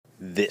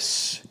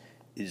This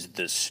is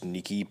the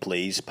Sneaky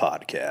Plays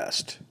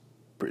Podcast,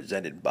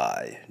 presented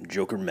by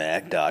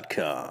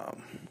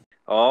JokerMag.com.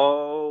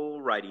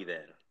 Alrighty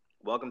then.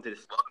 Welcome to the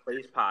Sneaky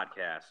Plays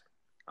Podcast.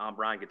 I'm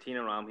Brian Gattino,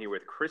 and I'm here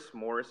with Chris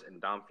Morris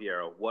and Dom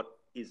Fierro. What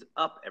is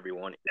up,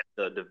 everyone? It's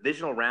the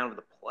divisional round of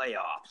the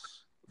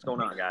playoffs. What's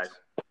going on, guys?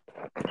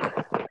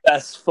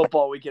 Best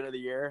football weekend of the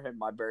year, and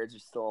my Birds are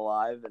still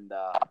alive, and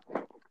I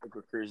think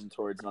we're cruising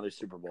towards another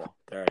Super Bowl,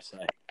 dare I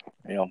say.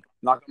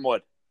 Knock on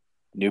wood.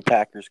 New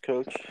Packers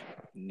coach,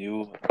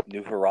 new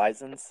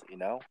horizons,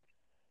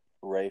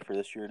 Hooray for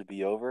this year to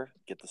be over,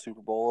 get the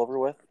Super Bowl over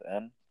with,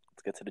 and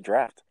let's get to the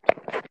draft.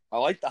 I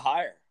like the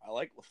hire. I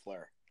like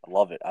LaFleur. I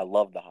love it. I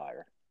love the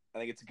hire. I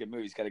think it's a good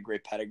move. He's got a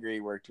great pedigree.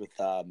 Worked with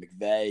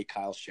McVay,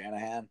 Kyle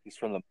Shanahan. He's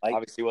from the Mike.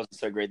 Obviously, he wasn't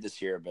so great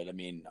this year, but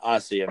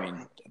honestly,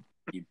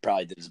 he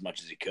probably did as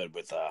much as he could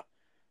with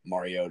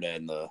Mariota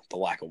and the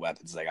lack of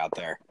weapons they got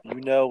there.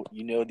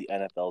 The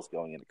NFL is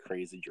going in a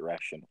crazy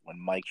direction when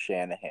Mike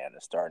Shanahan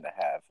is starting to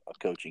have a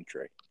coaching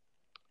tree.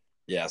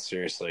 Yeah,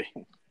 seriously.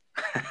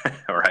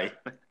 All right.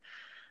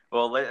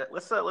 Well,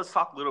 let's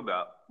talk a little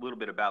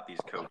bit about these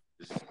coaches.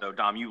 So,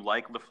 Dom, you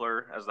like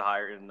LaFleur as the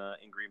hire in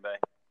Green Bay?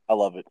 I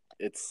love it.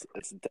 It's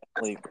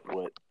definitely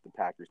what the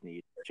Packers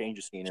need. Change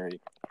of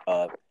scenery.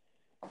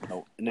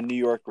 In the New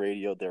York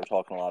radio, they were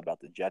talking a lot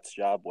about the Jets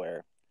job,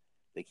 where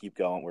they keep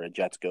going, where the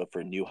Jets go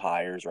for new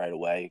hires right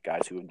away,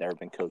 guys who have never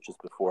been coaches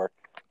before,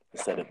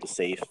 instead of the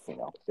safe,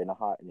 been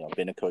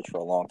a coach for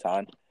a long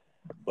time.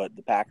 But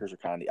the Packers are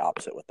kind of the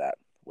opposite with that,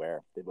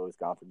 where they've always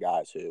gone for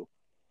guys who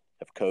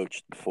have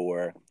coached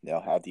before,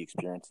 have the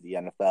experience of the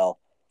NFL,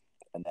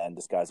 and then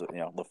this guy's,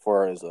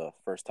 LaFleur is a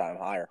first-time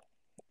hire,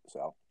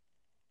 so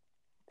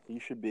he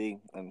should be,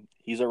 and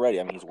he's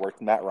already. He's worked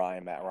with Matt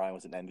Ryan. Matt Ryan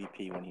was an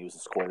MVP when he was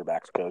his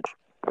quarterback's coach.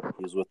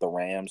 He was with the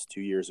Rams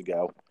 2 years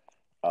ago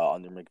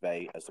under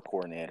McVay as the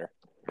coordinator.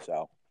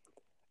 So,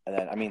 and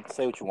then,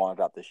 say what you want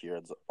about this year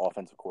as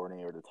offensive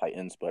coordinator of the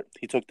Titans, but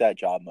he took that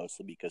job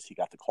mostly because he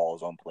got to call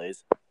his own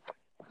plays.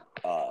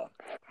 But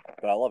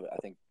I love it. I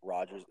think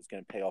Rodgers is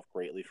going to pay off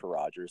greatly for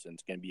Rodgers, and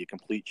it's going to be a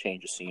complete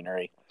change of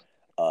scenery.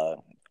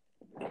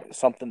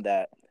 Something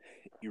that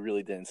you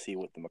really didn't see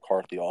with the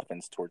McCarthy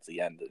offense towards the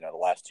end, the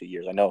last 2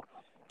 years. I know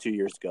 2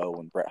 years ago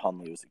when Brett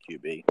Hundley was the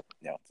QB,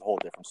 it's a whole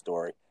different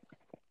story.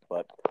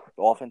 But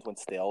the offense went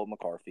stale with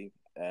McCarthy,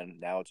 and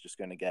now it's just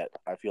going to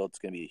I feel it's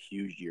going to be a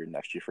huge year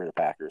next year for the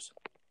Packers.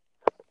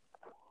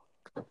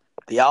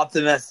 The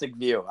optimistic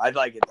view. I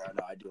like it, though.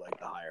 No, I do like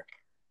the hire.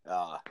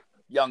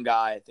 Young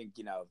guy, I think,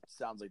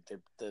 sounds like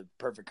the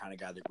perfect kind of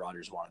guy that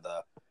Rodgers wanted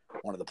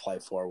to play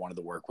for, wanted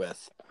to work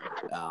with.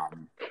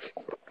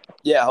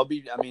 Yeah, he'll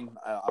be. I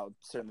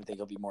certainly think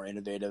he'll be more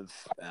innovative.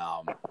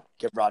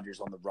 Get Rodgers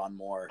on the run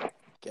more,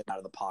 get out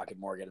of the pocket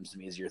more, get him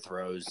some easier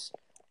throws.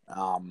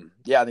 I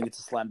think it's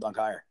a slam dunk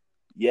hire.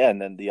 Yeah,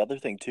 and then the other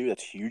thing too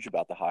that's huge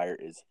about the hire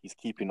is he's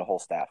keeping the whole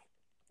staff.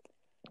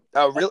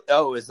 Oh, really?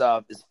 Oh, is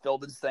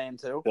Philbin staying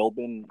too?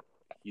 Philbin,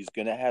 he's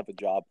gonna have a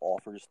job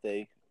offer to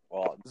stay.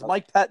 Well, is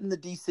Mike Pettin the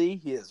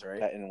DC? He is, right?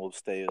 Pettin will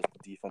stay as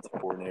the defensive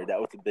coordinator. That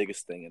was the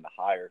biggest thing in the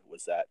hire,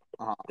 was that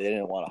they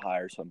didn't want to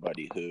hire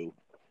somebody who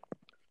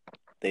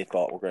they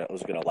thought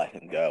was going to let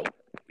him go,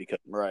 because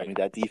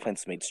that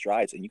defense made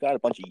strides, and you got a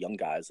bunch of young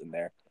guys in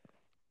there.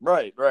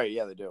 Right,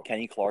 yeah, they do.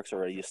 Kenny Clark's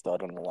already a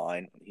stud on the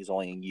line. He's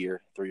only in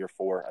year 3 or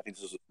 4. I think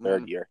this is his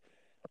third year.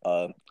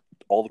 All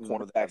the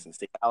cornerbacks in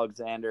state,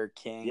 Alexander,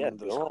 King. Yeah,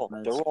 they're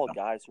all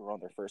guys who are on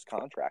their first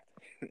contract.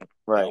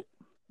 Right.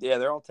 Yeah,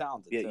 they're all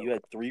talented. Yeah, too. You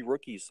had 3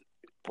 rookies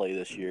play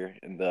this year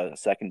in the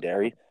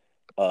secondary.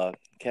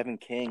 Kevin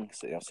King,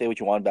 say what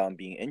you want about him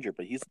being injured,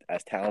 but he's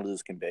as talented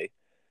as can be.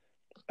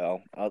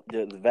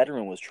 The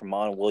veteran was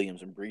Tramon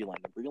Williams and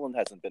Breeland. Breeland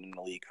hasn't been in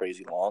the league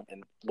crazy long,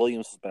 and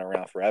Williams has been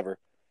around forever.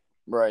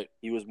 Right.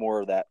 He was more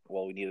of that,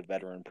 we need a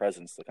veteran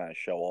presence to kind of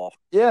show off.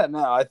 Yeah, no,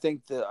 I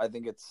think the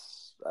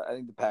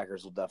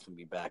Packers will definitely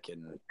be back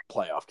in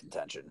playoff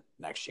contention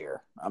next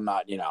year. I'm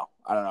not,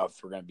 I don't know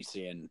if we're going to be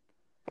seeing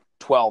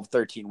 12,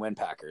 13 win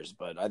Packers,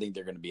 but I think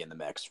they're going to be in the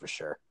mix for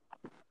sure.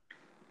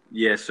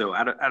 Yeah, so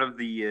out of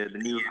the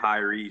new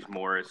hirees,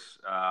 Morris,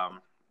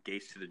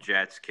 Gase to the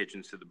Jets,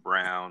 Kitchens to the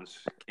Browns,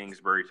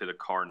 Kingsbury to the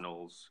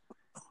Cardinals,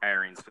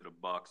 Arians to the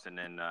Bucks, and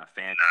then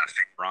Fangio to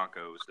the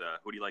Broncos.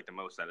 Who do you like the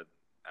most out of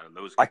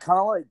those guys?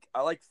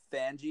 I like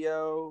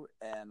Fangio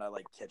and I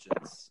like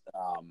Kitchens.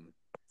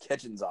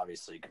 Kitchens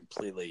obviously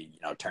completely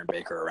turned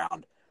Baker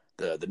around.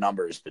 The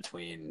numbers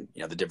between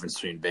the difference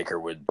between Baker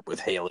with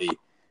Haley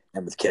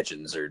and with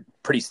Kitchens are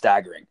pretty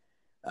staggering.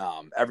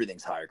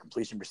 Everything's higher: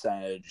 completion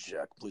percentage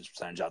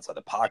outside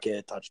the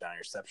pocket, touchdown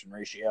interception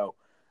ratio.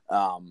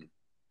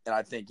 And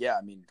I think,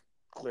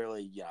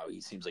 clearly,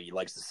 he seems like he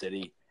likes the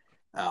city.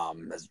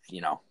 Has,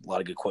 a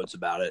lot of good quotes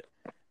about it.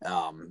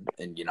 And,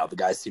 the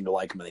guys seem to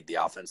like him. I think the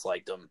offense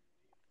liked him.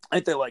 I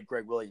think they like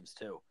Greg Williams,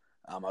 too.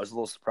 I was a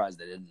little surprised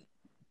they didn't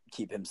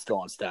keep him still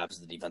on staff as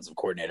the defensive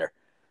coordinator.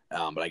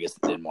 But I guess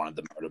they didn't want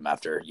to demote him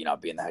after,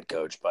 being the head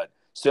coach. But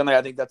certainly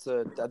I think that's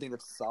a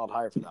solid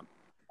hire for them.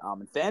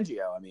 And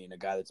Fangio, a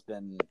guy that's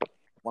been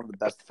one of the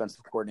best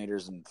defensive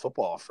coordinators in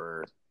football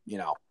for,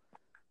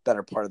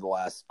 better part of the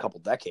last couple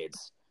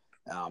decades.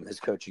 His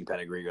coaching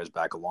pedigree goes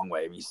back a long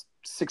way. I mean, he's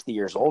 60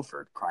 years old,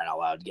 for crying out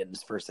loud, getting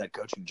his first head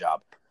coaching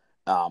job.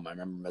 I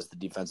remember him as the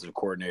defensive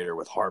coordinator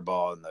with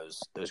Harbaugh and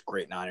those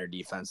great Niner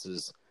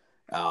defenses.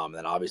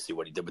 Then obviously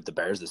what he did with the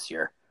Bears this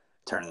year,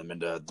 turning them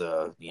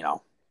into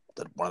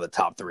one of the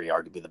top three,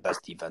 arguably the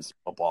best defense in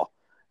football.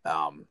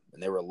 And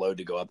they were low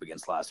to go up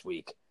against last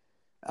week.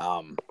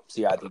 I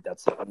think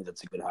that's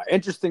a good hire.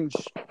 Interesting.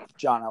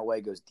 John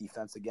Elway goes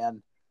defense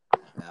again.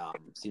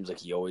 Seems like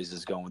he always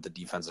is going with the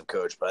defensive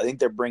coach, but I think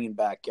they're bringing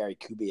back Gary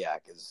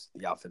Kubiak as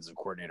the offensive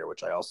coordinator,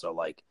 which I also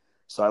like.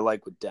 So I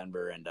like what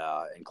Denver and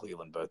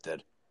Cleveland both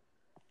did.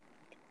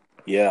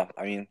 Yeah,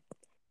 I mean,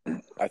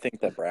 I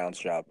think that Brown's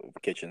job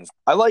with Kitchens.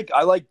 I like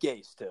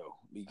Gase too.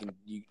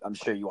 I'm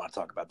sure you want to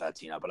talk about that,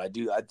 Tina, but I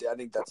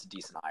think that's a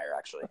decent hire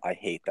actually. I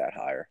hate that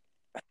hire.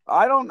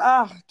 I don't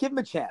give him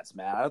a chance,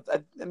 man.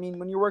 I mean,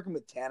 when you're working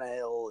with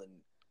Tannehill and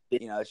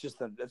it's just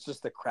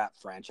the crap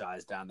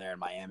franchise down there in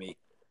Miami.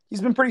 He's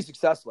been pretty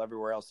successful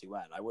everywhere else he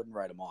went. I wouldn't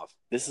write him off.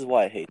 This is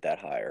why I hate that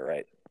hire,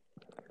 right?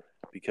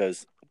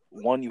 Because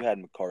one, you had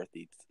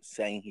McCarthy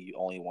saying he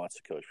only wants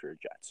to coach for the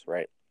Jets,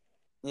 right?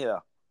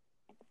 Yeah.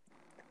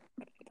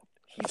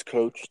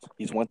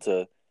 He's went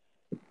to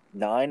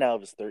 9 out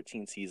of his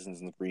 13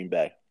 seasons in Green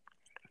Bay.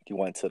 He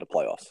went to the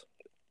playoffs.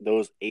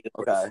 Those eight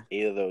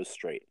of those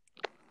straight.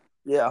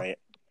 Yeah. Right?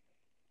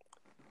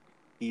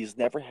 He's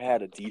never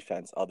had a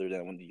defense other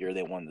than the year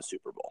they won the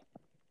Super Bowl,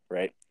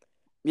 right?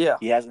 Yeah.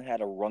 He hasn't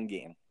had a run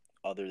game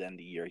other than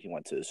the year he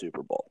went to the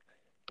Super Bowl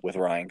with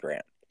Ryan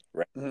Grant,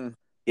 right? Mm-hmm.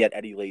 He had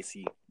Eddie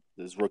Lacy,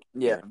 his rookie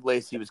year.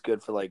 Lacy was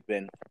good for 2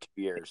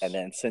 years. And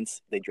then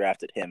since they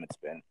drafted him,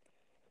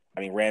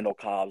 Randall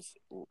Cobb's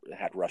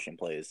had rushing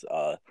plays.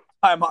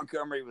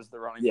 Montgomery was the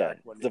running back.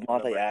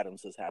 Devontae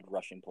Adams has had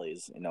rushing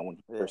plays, when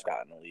he first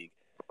got in the league.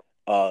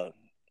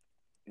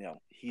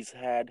 He's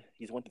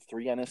went to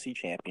 3 NFC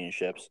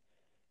championships.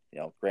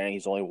 Granted,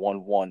 he's only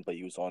won 1, but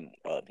he was an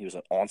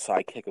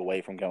onside kick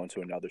away from going to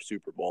another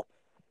Super Bowl.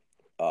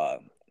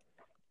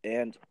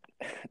 And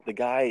the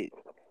guy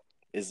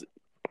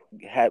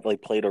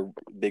played a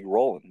big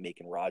role in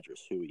making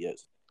Rodgers who he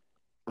is.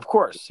 Of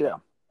course, yeah.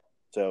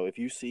 So if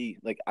you see,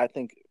 I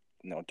think,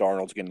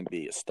 Darnold's going to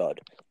be a stud,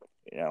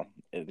 in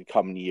the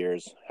coming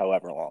years,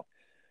 however long.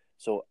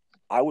 So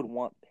I would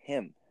want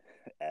him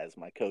as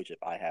my coach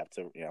if I have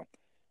to,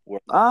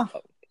 work.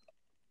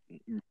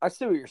 I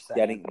see what you're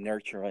saying.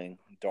 Nurturing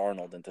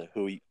Darnold into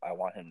who I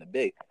want him to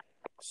be.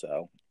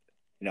 So,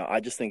 I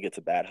just think it's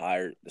a bad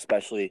hire,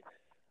 especially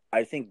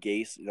I think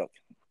Gase,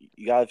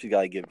 you got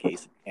to give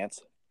Gase a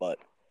chance, but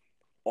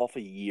off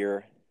a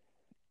year,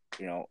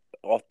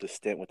 off the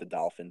stint with the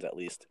Dolphins at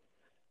least,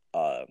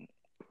 I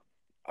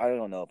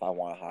don't know if I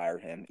want to hire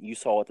him. You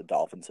saw what the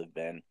Dolphins have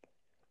been,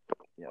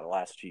 the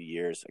last few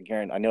years.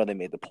 Again, I know they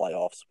made the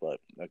playoffs, but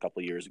a couple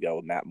of years ago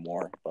with Matt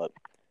Moore, but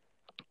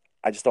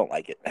I just don't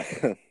like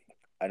it.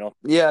 I don't.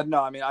 Yeah,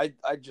 no, I mean, I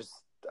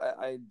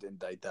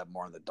indict that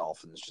more on the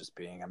Dolphins just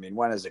being. I mean,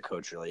 when has a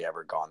coach really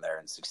ever gone there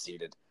and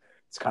succeeded?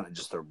 It's kind of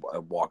just a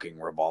walking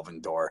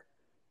revolving door.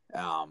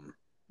 I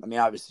mean,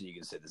 obviously you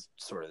can say this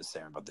sort of the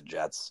same about the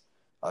Jets,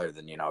 other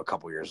than a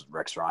couple years with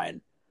Rex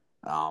Ryan.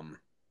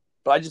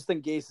 But I just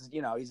think Gase is,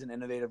 he's an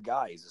innovative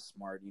guy. He's a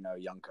smart,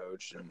 young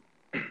coach, and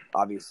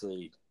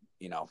obviously,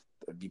 he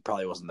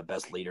probably wasn't the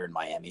best leader in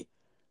Miami.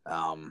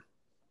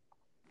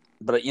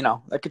 But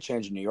that could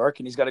change in New York,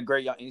 and he's got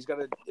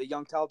a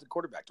young talented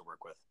quarterback to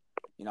work with.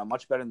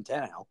 Much better than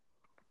Tannehill.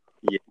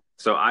 Yeah.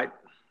 So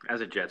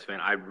as a Jets fan,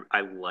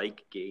 I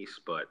like Gase,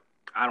 but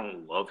I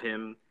don't love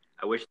him.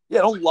 I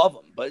don't love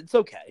him, but it's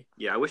okay.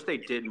 Yeah, I wish they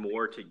did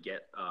more to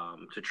get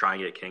to try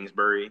and get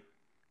Kingsbury,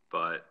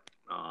 but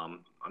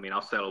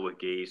I'll settle with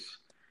Gase.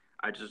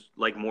 I just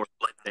like more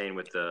staying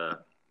with the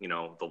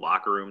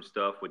locker room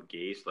stuff with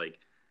Gase.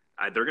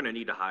 They're going to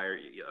need to hire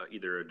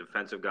either a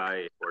defensive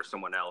guy or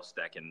someone else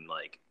that can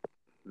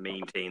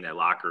maintain that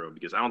locker room,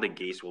 because I don't think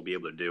Gase will be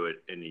able to do it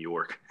in New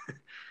York.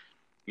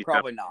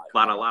 Probably not.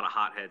 A lot of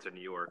hotheads in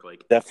New York.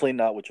 Definitely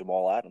not with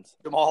Jamal Adams.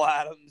 Yeah. Jamal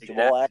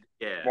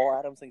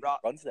Adams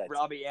runs that.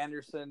 Robbie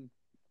Anderson.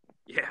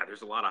 Yeah,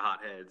 there's a lot of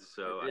hotheads.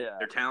 So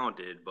they're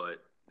talented,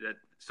 but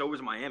so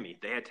was Miami.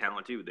 They had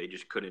talent too. They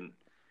just couldn't.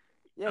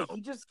 Yeah,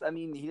 he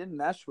didn't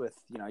mesh with,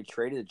 he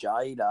traded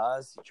Ajayi to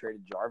us. He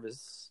traded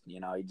Jarvis.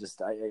 I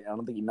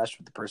don't think he meshed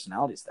with the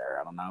personalities there.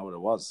 I don't know what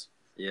it was.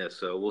 Yeah,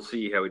 so we'll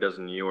see how he does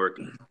in New York.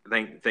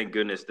 Thank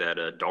goodness that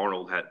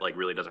Darnold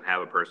really doesn't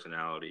have a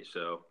personality.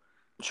 So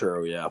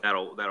true, yeah.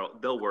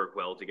 They'll work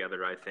well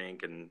together, I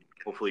think, and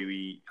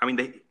hopefully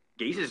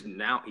Gase is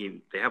now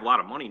they have a lot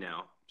of money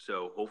now,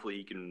 so hopefully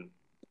he can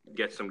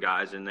get some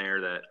guys in there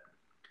that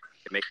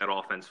can make that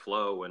offense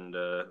flow, and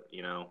the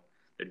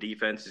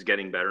defense is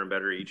getting better and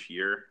better each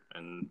year,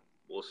 and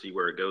we'll see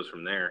where it goes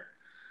from there.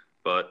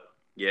 But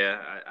yeah,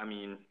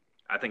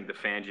 I think the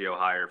Fangio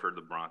hire for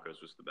the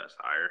Broncos was the best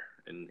hire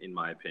in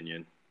my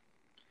opinion.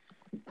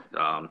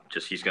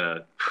 Just he's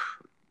gonna,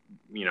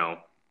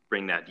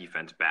 bring that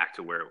defense back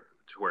to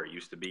to where it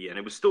used to be. And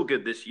it was still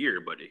good this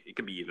year, but it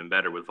could be even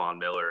better with Von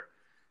Miller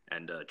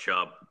and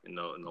Chubb in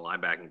the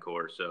linebacking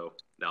core. So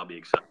that'll be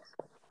exciting.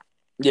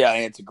 Yeah,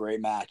 it's a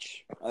great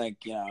match. I think,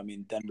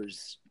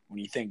 Denver's, when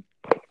you think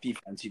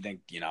defense, you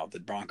think, the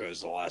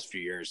Broncos the last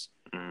few years,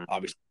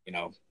 obviously,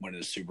 winning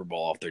the Super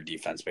Bowl off their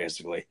defense,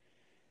 basically.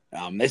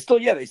 They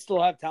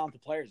still have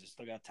talented players. They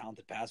still got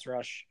talented pass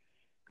rush.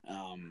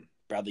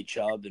 Bradley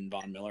Chubb and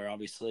Von Miller,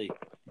 obviously.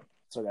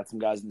 Still got some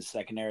guys in the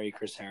secondary,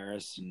 Chris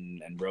Harris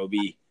and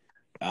Roby.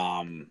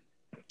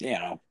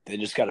 They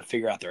just got to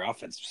figure out their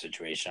offensive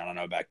situation. I don't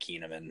know about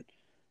Keenum and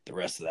the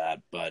rest of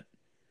that, but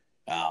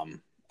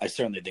I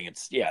certainly think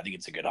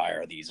it's a good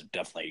hire. These are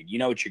definitely,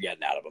 what you're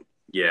getting out of them.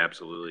 Yeah,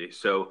 absolutely.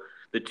 So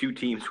the two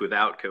teams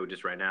without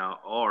coaches right now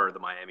are the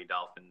Miami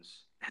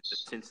Dolphins and the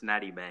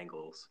Cincinnati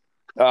Bengals.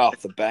 Oh,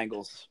 the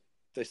Bengals.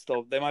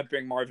 They might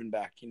bring Marvin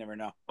back. You never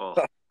know. Oh.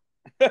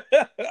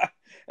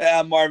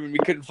 Marvin, we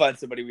couldn't find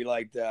somebody we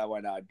liked.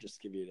 Why not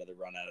just give you another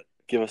run at it?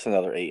 Give us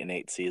another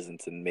 8-8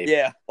 seasons and maybe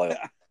at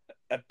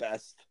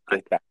best.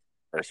 Get back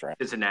first round.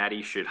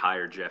 Cincinnati should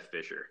hire Jeff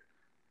Fisher.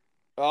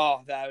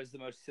 Oh, that was the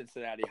most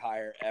Cincinnati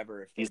hire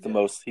ever. He's the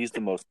most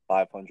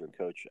 500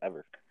 coach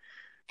ever.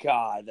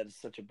 God, that is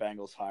such a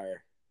Bengals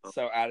hire.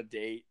 So out of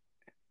date.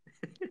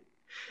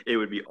 It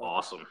would be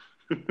awesome.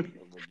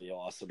 It would be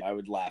awesome. I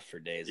would laugh for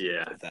days.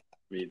 Yeah, with that.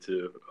 Me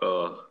too.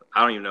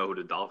 I don't even know who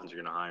the Dolphins are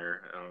going to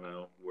hire. I don't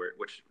know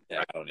which. Yeah,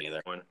 I don't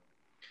either. One.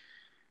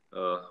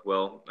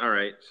 Well, all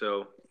right.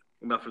 So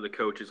enough for the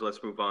coaches.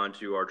 Let's move on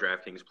to our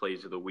DraftKings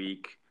plays of the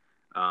week.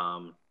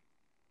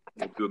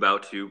 We'll do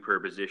about 2 per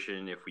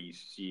position. If we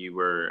see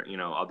where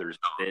others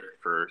fit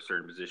for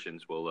certain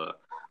positions, we'll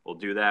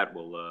do that.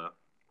 We'll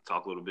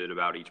talk a little bit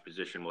about each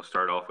position. We'll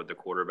start off with the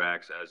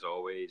quarterbacks as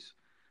always.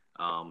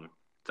 Dom,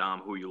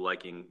 who are you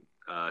liking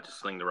to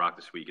sling the rock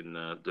this week in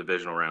the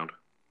divisional round?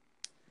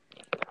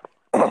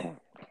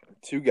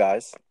 2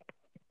 guys.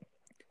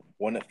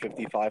 One at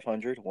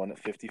 5,500, one at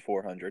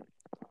 5,400.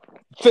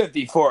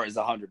 54 is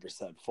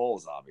 100%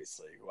 Foles,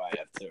 obviously, who I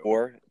have too.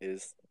 4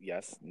 is,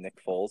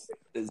 Nick Foles.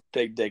 Is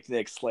Big Dick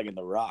Nick slinging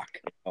the rock.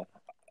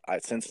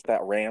 Since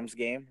that Rams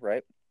game,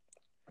 right?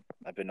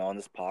 I've been on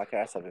this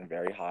podcast. I've been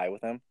very high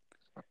with him.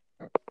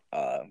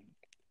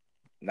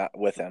 Not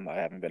with him. I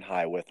haven't been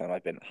high with him.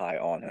 I've been high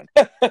on him.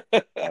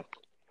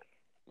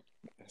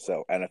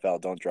 So,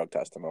 NFL, don't drug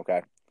test him,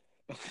 okay?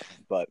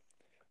 But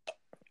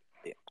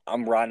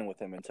I'm riding with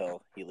him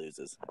until he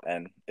loses.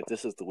 And if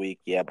this is the week,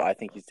 but I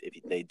think if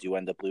they do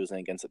end up losing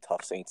against a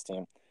tough Saints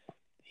team,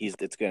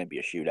 it's going to be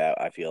a shootout.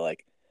 I feel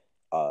like,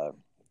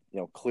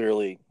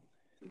 clearly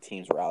the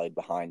team's rallied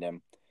behind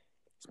him.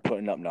 He's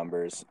putting up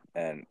numbers,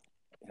 and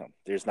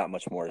there's not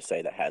much more to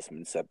say that hasn't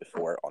been said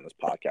before on this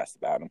podcast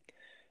about him.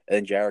 And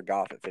then Jared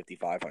Goff at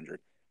 5,500.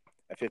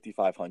 At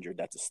 5,500,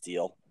 that's a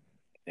steal,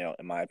 in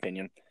my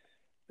opinion.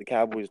 The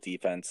Cowboys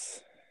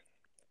defense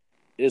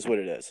is what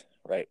it is,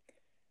 right?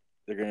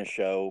 They're going to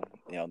show,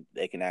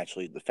 they can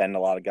actually defend a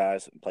lot of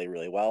guys and play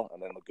really well.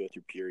 And then they'll go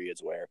through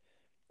periods where,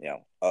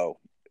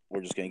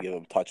 we're just going to give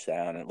them a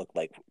touchdown and it look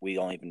like we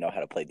don't even know how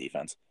to play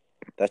defense.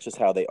 That's just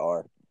how they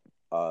are.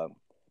 But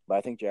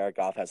I think Jared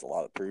Goff has a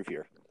lot to prove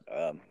here.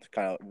 It's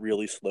kind of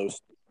really slow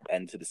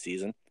end to the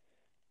season.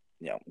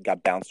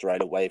 Got bounced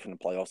right away from the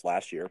playoffs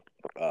last year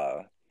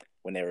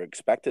when they were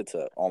expected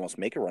to almost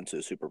make a run to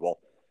the Super Bowl.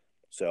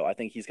 So I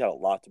think he's got a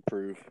lot to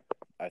prove.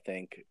 I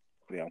think,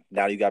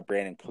 now you got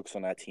Brandon Cooks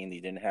on that team that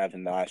you didn't have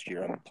him last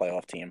year on the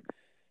playoff team.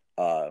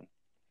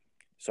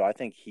 So I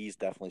think he's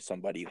definitely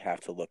somebody you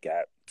have to look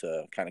at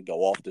to kind of go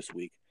off this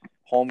week.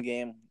 Home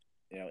game,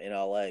 in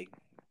LA,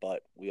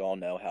 but we all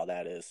know how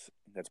that is.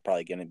 That's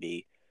probably going to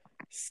be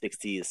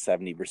 60 to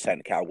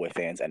 70% Cowboy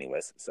fans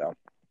anyways. So.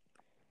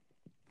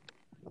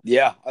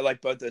 Yeah, I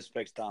like both those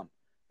picks, Tom.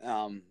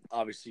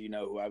 Obviously,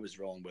 who I was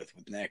rolling with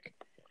Nick.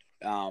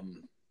 But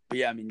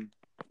yeah,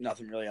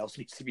 nothing really else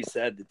needs to be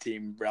said. The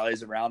team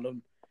rallies around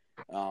him.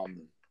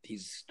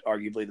 He's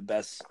arguably the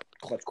best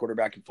clutch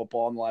quarterback in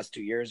football in the last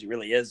 2 years. He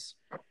really is.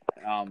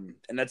 And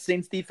that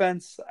Saints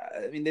defense,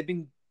 they've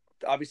been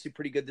obviously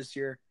pretty good this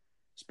year,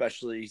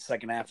 especially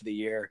second half of the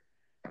year.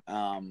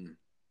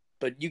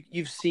 But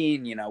you've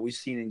seen, we've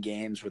seen in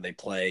games where they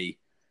play,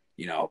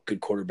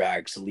 good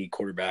quarterbacks, elite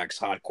quarterbacks,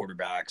 hot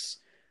quarterbacks,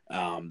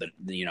 that,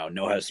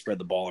 know how to spread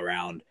the ball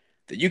around,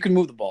 that you can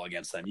move the ball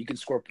against them. You can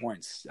score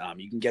points.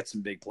 You can get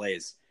some big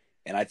plays.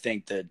 And I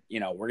think that,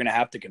 we're going to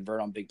have to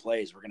convert on big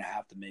plays. We're going to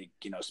have to make,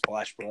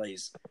 splash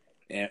plays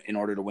in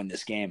order to win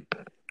this game.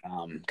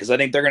 Because I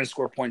think they're going to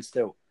score points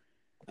too.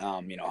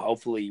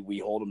 Hopefully we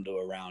hold them to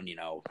around,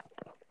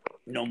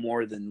 no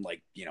more than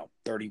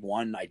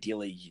 31,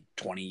 ideally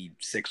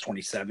 26,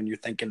 27, you're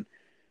thinking.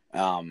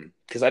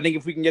 Because I think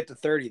if we can get to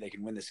 30, they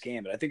can win this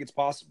game. But I think it's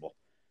possible.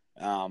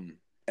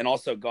 And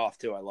also Goff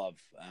too, I love.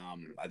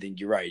 I think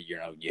you're right. You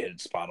hit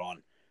it spot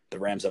on. The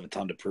Rams have a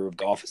ton to prove.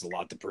 Goff has a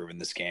lot to prove in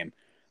this game.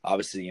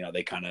 Obviously,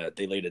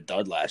 they laid a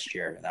dud last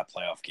year in that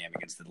playoff game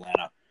against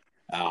Atlanta.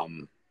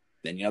 And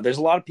there's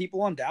a lot of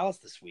people on Dallas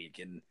this week,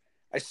 and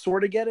I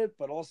sort of get it,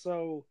 but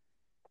also,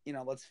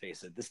 let's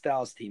face it, this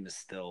Dallas team is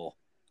still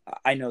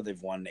I know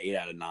they've won 8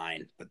 out of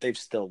 9, but they've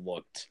still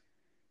looked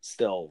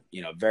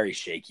very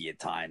shaky at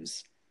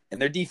times.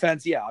 And their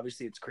defense, yeah,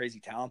 obviously it's crazy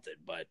talented,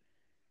 but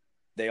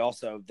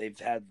they've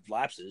had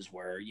lapses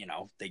where,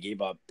 they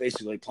gave up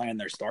basically playing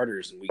their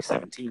starters in week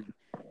 17.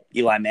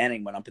 Eli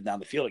Manning went up and down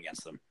the field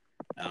against them.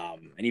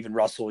 And even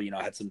Russell,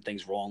 had some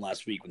things rolling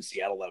last week when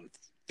Seattle let him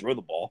throw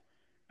the ball.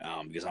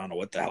 Because I don't know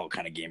what the hell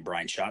kind of game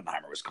Brian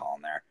Schottenheimer was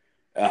calling there.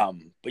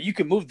 But you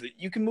can move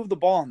the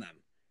ball on them.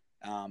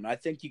 And I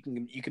think you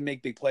can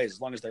make big plays as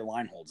long as their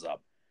line holds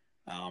up.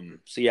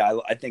 So yeah,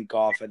 I think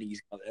Goff, and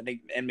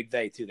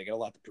McVay too. They got a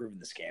lot to prove in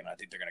this game, and I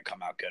think they're going to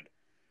come out good.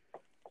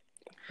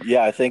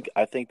 Yeah, I think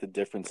the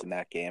difference in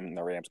that game, in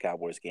the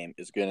Rams-Cowboys game,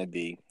 is going to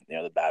be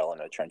the battle in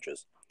the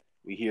trenches.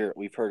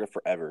 We've heard it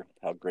forever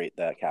how great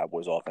that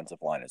Cowboys offensive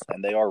line is,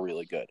 and they are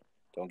really good.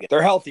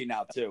 They're healthy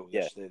now too.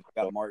 Yeah, they've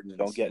got Martin.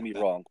 Don't get me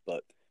wrong,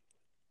 but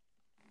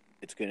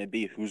it's going to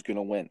be who's going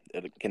to win.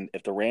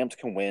 If the Rams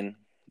can win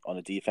on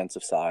the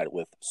defensive side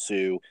with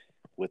Sue,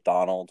 with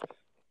Donald,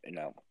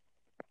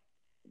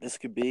 this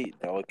could be,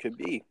 it could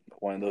be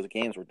one of those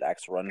games where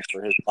Dak's running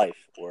for his life,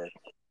 or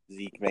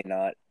Zeke may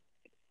not,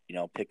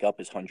 pick up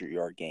his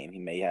 100-yard game. He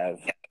may have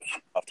a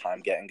tough time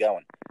getting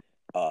going.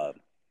 But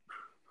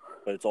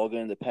it's all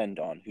going to depend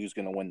on who's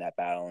going to win that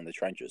battle in the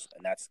trenches,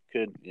 and that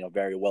could,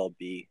 very well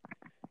be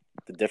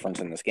the difference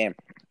in this game.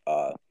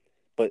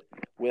 But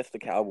with the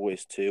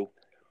Cowboys too,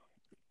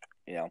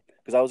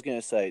 because I was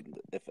going to say,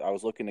 if I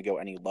was looking to go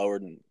any lower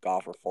than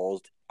Goff or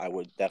Foles, I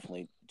would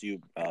definitely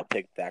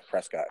pick Dak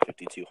Prescott at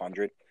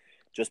 5,200,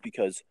 just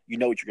because you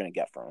know what you're going to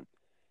get from him.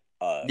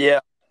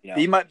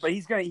 He might, but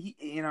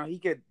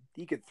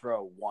he could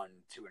throw 1-2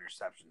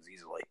 interceptions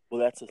easily. Well,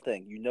 that's the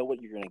thing. You know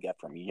what you're going to get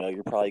from him.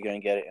 You're probably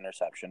going to get an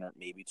interception or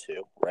maybe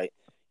 2, right?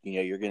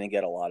 You're going to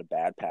get a lot of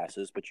bad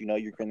passes, but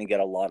you're going to get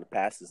a lot of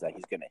passes that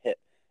he's going to hit.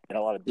 And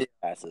a lot of big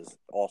passes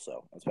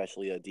also,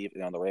 especially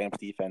the Rams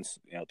defense.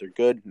 They're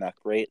good, not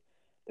great.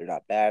 They're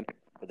not bad,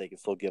 but they can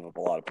still give up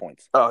a lot of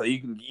points. Oh, you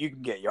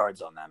can get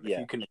yards on them. If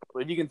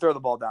you can throw the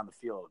ball down the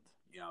field,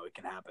 it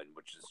can happen.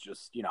 Which is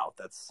just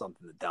that's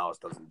something that Dallas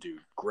doesn't do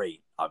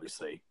great,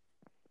 obviously.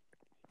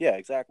 Yeah,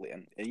 exactly,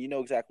 and you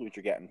know exactly what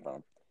you're getting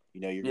from.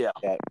 You're going to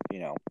get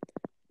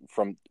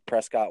from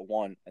Prescott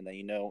 1, and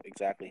then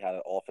exactly how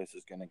the offense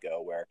is going to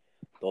go, where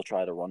they'll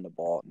try to run the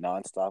ball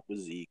nonstop with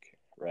Zeke,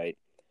 right?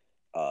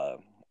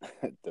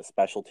 The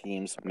special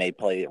teams may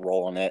play a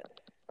role in it,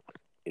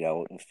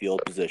 in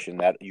field position.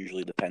 That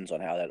usually depends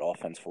on how that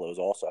offense flows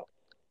also.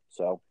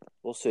 So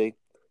we'll see.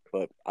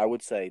 But I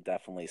would say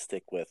definitely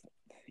stick with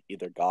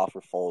either Goff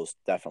or Foles,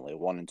 definitely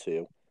 1 and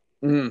 2.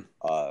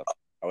 Mm-hmm.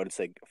 I would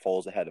say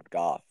Foles ahead of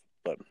Goff,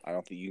 but I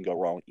don't think you can go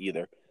wrong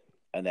either.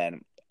 And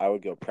then I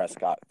would go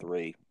Prescott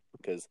 3,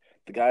 because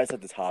the guys at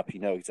the top, you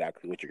know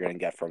exactly what you're going to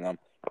get from them.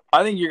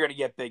 I think you're going to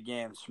get big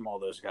games from all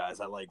those guys.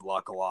 I like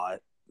Luck a lot.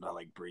 I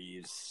like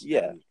Breeze.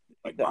 Yeah.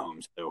 Like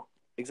Mahomes too.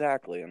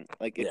 Exactly. And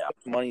if you have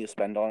money to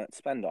spend on it,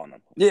 spend on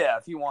them. Yeah,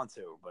 if you want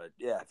to. But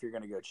if you're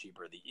going to go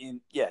cheaper, you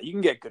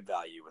can get good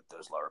value with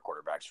those lower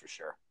quarterbacks for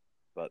sure.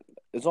 But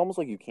it's almost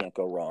like you can't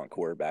go wrong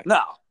quarterback.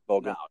 No.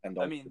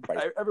 I mean,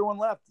 everyone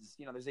left.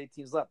 There's 8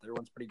 teams left.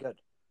 Everyone's pretty good.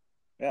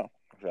 Yeah.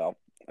 So,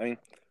 and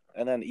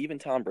then even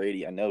Tom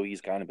Brady, I know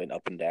he's kind of been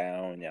up and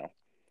down,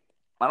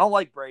 I don't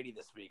like Brady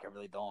this week. I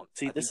really don't.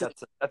 See, that's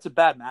a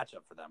bad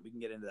matchup for them. We can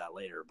get into that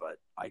later, but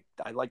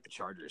I like the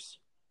Chargers.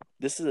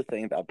 This is the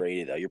thing about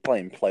Brady, though. You're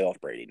playing playoff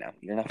Brady now.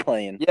 You're not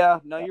playing. Yeah,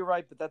 no, you're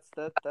right. But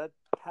that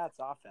Pats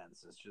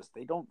offense is just,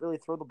 they don't really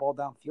throw the ball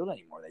downfield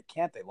anymore. They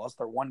can't. They lost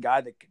their one guy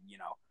that could,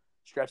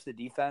 stretch the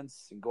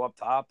defense and go up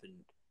top and,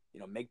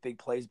 make big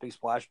plays, big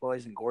splash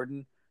plays. And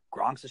Gordon,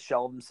 Gronk's a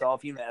shell of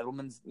himself. Even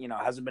Edelman's,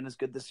 hasn't been as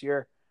good this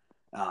year.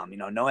 No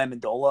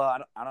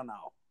Amendola. I don't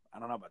know. I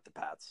don't know about the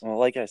Pats. Well,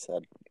 like I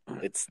said,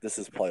 this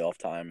is playoff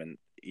time, and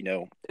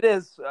it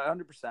is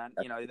 100%.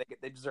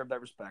 They deserve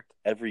that respect.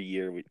 Every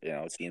year,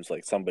 it seems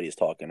like somebody's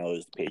talking,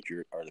 is the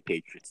Patriots done, or the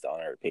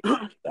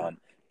Patriots done,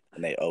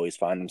 and they always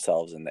find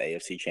themselves in the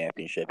AFC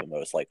Championship and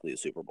most likely the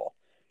Super Bowl.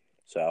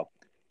 So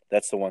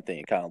that's the one thing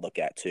you kind of look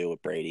at too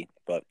with Brady.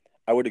 But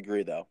I would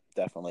agree, though,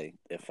 definitely,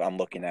 if I'm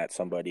looking at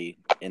somebody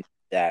in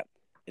the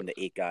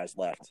 8 guys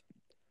left,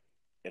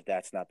 if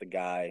that's not the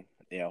guy,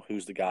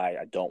 who's the guy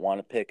I don't want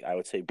to pick, I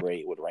would say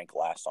Brady would rank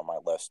last on my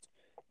list.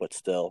 But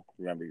still,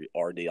 remember, you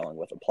are dealing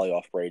with a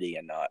playoff Brady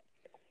and not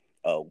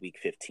a Week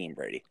 15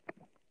 Brady.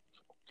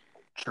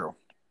 True.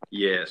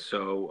 Yeah,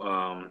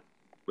 so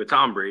with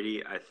Tom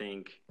Brady, I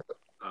think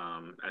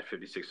at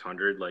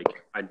 5,600,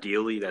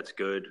 ideally that's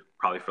good,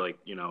 probably for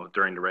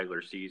during the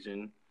regular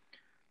season.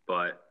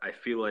 But I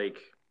feel like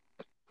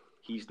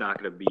he's not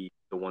going to be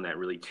the one that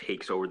really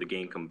takes over the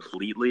game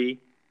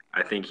completely.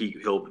 I think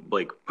he'll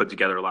put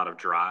together a lot of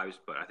drives,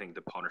 but I think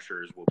the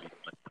punishers will be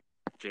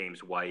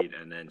James White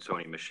and then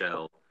Sony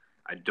Michel.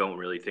 I don't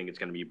really think it's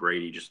going to be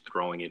Brady just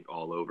throwing it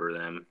all over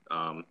them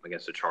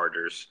against the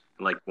Chargers.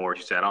 And like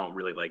Morris said, I don't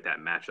really like that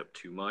matchup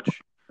too much.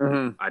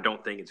 Mm-hmm. I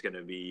don't think it's going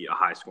to be a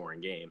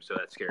high-scoring game, so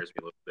that scares me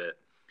a little bit.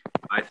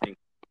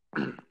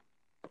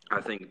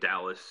 I think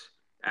Dallas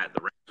at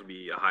the Rams will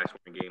be a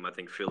high-scoring game. I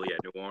think Philly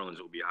at New Orleans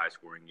will be a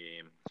high-scoring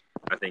game.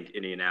 I think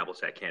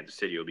Indianapolis at Kansas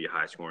City will be a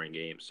high-scoring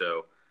game.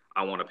 So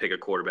I want to pick a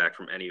quarterback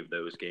from any of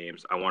those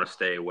games. I want to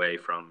stay away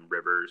from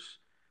Rivers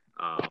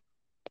for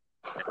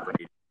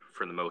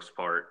the most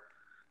part.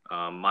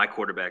 My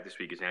quarterback this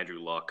week is Andrew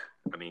Luck.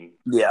 I mean,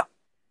 yeah.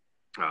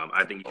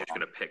 I think he's just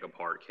going to pick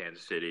apart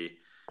Kansas City.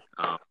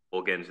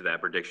 We'll get into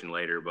that prediction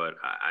later, but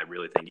I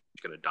really think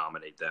he's going to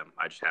dominate them.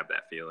 I just have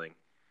that feeling.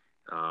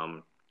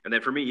 And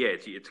then for me,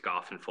 it's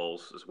Goff and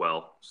Foles as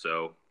well.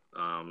 So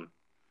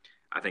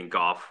I think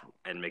Goff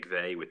and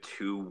McVay with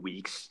 2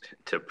 weeks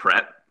to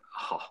prep.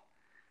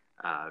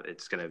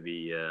 It's going to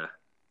be.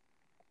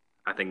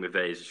 I think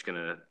McVay is just going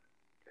to.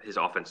 His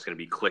offense is going to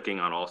be clicking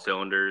on all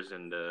cylinders,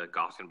 and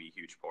Goff's going to be a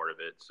huge part of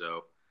it.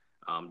 So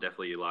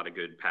definitely a lot of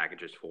good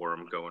packages for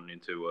him going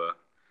into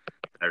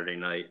Saturday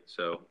night.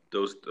 So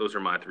those are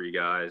my 3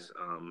 guys.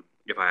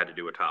 If I had to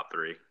do a top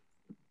 3.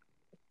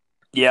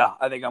 Yeah,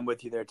 I think I'm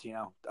with you there,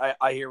 Tino.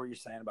 I hear what you're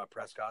saying about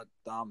Prescott,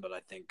 Dom, but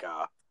I think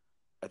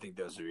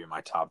those would be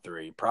my top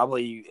 3.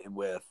 Probably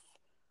with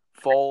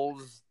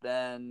Foles,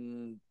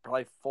 then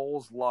probably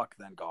Foles, Luck,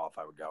 then Goff.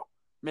 I would go.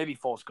 Maybe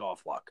Foles,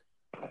 Goff, Luck.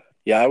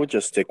 Yeah, I would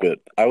just stick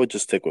with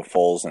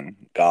Foles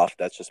and Goff.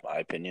 That's just my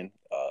opinion.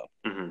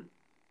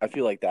 I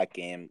feel like that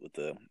game with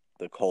the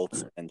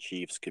Colts and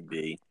Chiefs could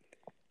be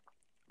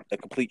a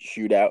complete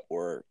shootout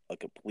or a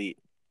complete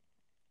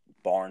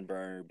barn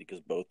burner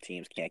because both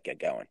teams can't get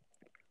going.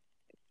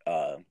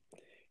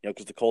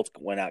 Because the Colts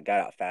got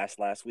out fast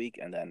last week,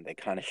 and then they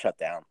kind of shut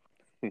down.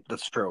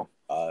 That's true.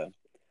 And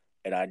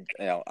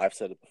I've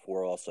said it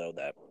before also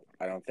that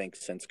I don't think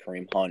since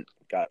Kareem Hunt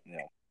got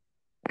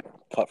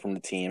cut from the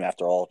team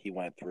after all he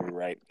went through,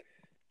 right?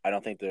 I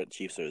don't think the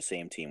Chiefs are the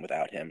same team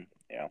without him.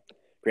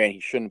 Granted,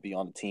 he shouldn't be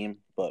on the team,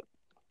 but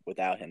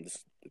without him,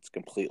 it's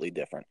completely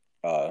different.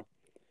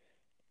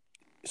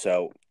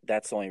 So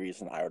that's the only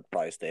reason I would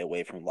probably stay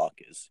away from Luck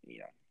is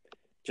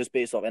just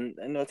based off,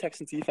 and the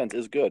Texans defense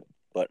is good,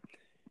 but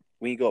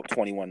when you go up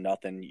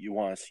 21-0, you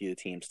want to see the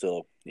team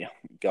still,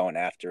 going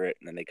after it,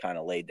 and then they kind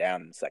of laid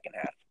down in the second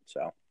half.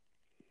 So,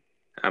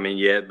 I mean,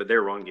 yeah, but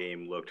their run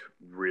game looked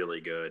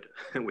really good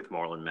with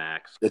Marlon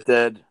Mack. It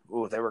did.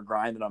 Ooh, they were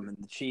grinding them, and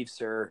the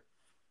Chiefs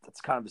that's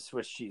kind of a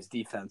Swiss cheese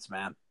defense,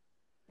 man.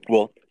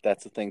 Well,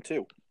 that's the thing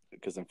too,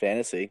 because in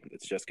fantasy,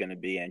 it's just going to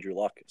be Andrew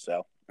Luck.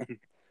 So,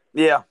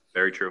 yeah,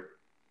 very true.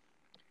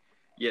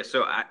 Yeah,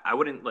 so I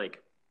wouldn't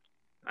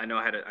I know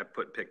I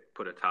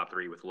put a top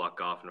 3 with Luck,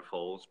 Goff, and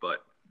Foles,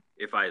 but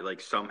if I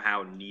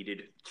somehow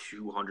needed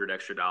 $200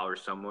 extra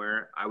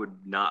somewhere, I would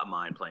not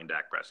mind playing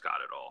Dak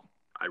Prescott at all.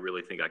 I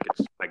really think I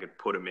could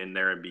put him in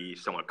there and be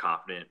somewhat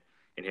confident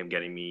in him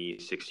getting me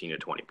 16 to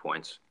 20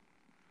 points.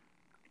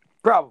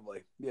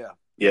 Probably, yeah.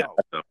 Yeah.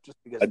 No, just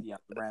because the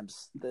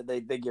Rams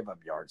they give up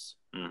yards.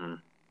 Mm-hmm.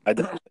 I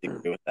definitely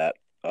agree with that.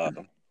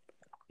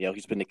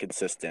 He's been a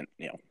consistent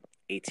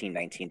 18,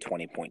 19,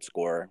 20 point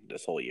scorer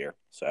this whole year.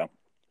 So.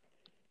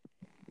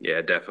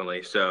 Yeah,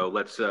 definitely. So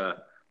let's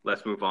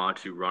move on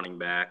to running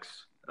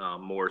backs.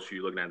 Morris, who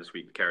you looking at this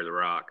week to carry the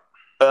rock?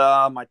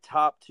 My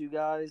top 2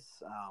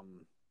 guys,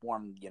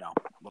 one a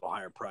little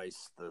higher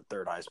price, the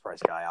third highest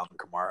price guy, Alvin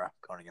Kamara,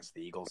 going against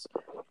the Eagles.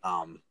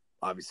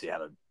 Obviously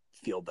had a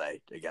field day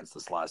against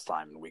us last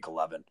time in Week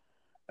 11,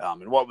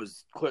 and what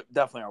was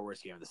definitely our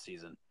worst game of the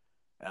season,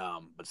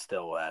 but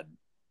still had,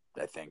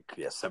 I think,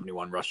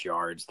 71 rush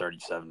yards,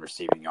 37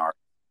 receiving yards,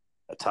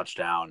 a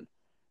touchdown.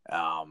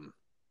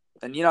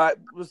 And, it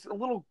was a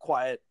little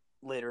quiet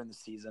later in the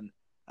season.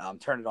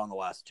 Turned it on the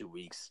last 2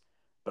 weeks.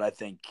 But I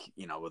think,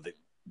 with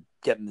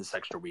getting this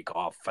extra week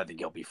off, I think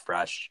he'll be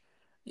fresh.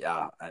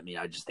 Yeah, I mean,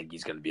 I just think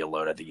he's going to be a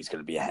load. I think he's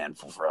going to be a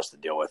handful for us to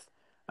deal with.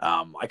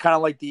 I kind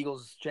of like the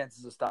Eagles'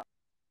 chances of stop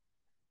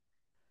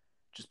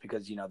just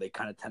because, they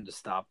kind of tend to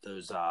stop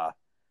those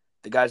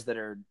the guys that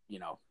are,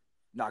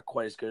 not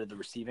quite as good at the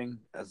receiving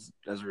as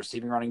a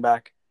receiving running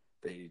back.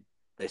 They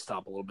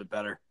stop a little bit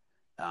better.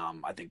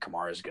 I think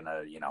Kamara is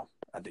gonna,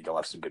 I think he'll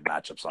have some good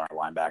matchups on our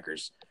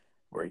linebackers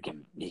where he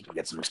can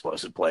get some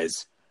explosive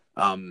plays.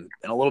 And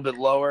a little bit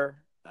lower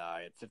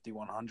at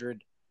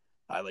 5,100,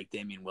 I like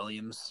Damian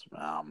Williams.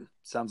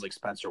 Sounds like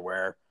Spencer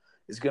Ware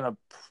is gonna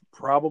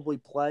probably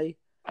play,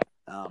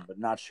 but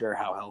not sure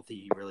how healthy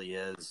he really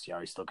is. He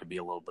still could be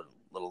a little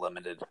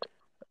limited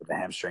with a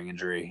hamstring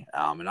injury.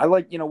 And I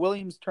like,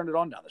 Williams turned it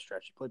on down the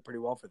stretch. He played pretty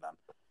well for them.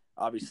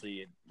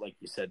 Obviously, like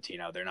you said,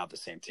 Tino, they're not the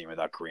same team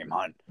without Kareem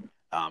Hunt.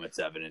 It's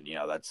evident,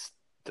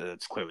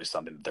 that's clearly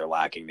something that they're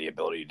lacking, the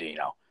ability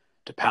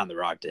to pound the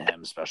rock to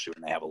him, especially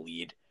when they have a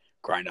lead,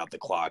 grind out the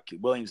clock.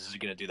 Williams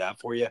isn't going to do that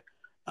for you.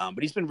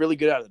 But he's been really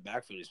good out of the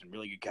backfield. He's been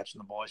really good catching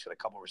the ball. He's got a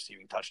couple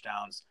receiving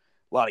touchdowns,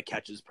 a lot of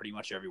catches pretty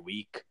much every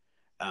week.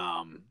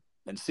 And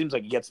it seems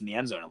like he gets in the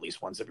end zone at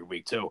least once every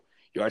week too.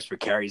 Yards per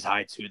carry is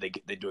high too.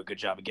 They do a good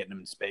job of getting him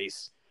in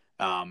space.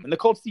 And the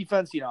Colts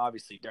defense,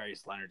 obviously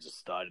Darius Leonard's a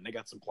stud, and they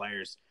got some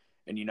players.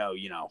 And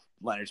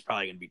Leonard's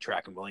probably going to be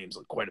tracking Williams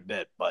quite a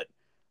bit, but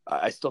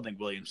I still think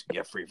Williams can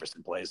get free for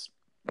some plays.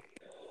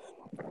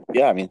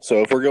 Yeah, I mean,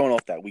 so if we're going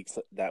off that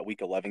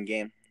week 11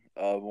 game,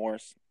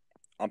 Morris,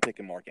 I'm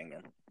picking Mark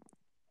Ingram.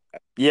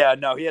 Yeah,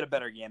 no, he had a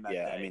better game that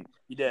day. I mean,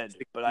 he did.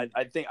 But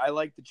I think I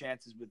like the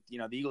chances with,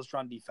 the Eagles'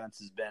 run defense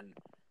has been,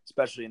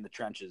 especially in the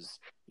trenches,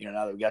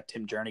 now that we got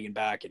Tim Jernigan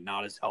back and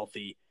not as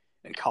healthy,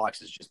 and Cox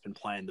has just been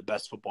playing the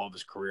best football of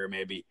his career,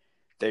 maybe.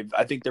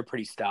 I think they're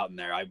pretty stout in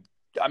there.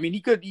 I mean,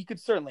 he could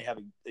certainly have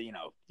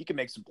he could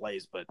make some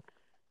plays, but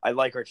I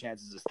like our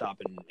chances of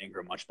stopping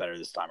Ingram much better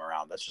this time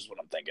around. That's just what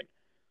I'm thinking.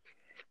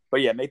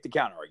 But yeah, make the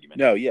counter argument.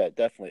 No, yeah,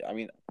 definitely. I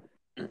mean,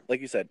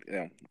 like you said,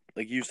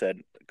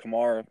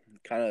 Kamara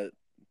kind of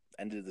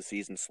ended the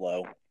season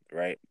slow,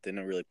 right?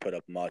 Didn't really put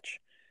up much.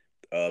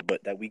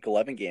 But that Week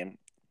 11 game,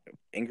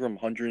 Ingram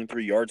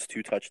 103 yards,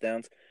 2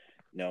 touchdowns.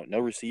 No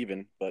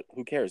receiving, but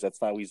who cares?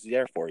 That's not what he's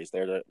there for. He's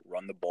there to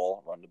run the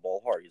ball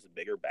hard. He's a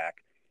bigger back,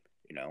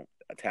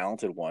 a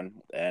talented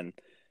one. And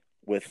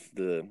with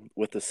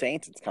the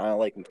Saints, it's kind of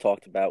like we've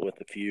talked about with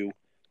a few,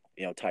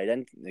 tight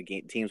end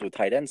teams with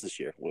tight ends this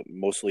year,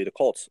 mostly the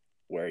Colts,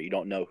 where you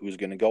don't know who's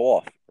going to go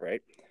off,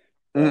 right?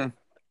 Mm-hmm.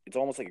 It's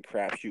almost like a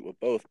crapshoot with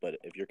both, but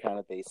if you're kind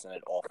of basing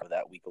it off of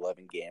that Week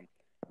 11 game,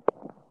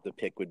 the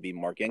pick would be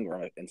Mark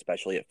Ingram, and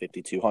especially at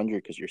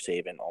 5,200 because you're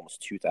saving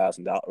almost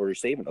 $2,000, or you're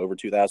saving over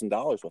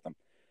 $2,000 with him.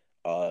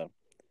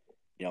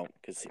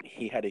 Because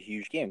he had a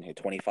huge game. He had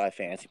 25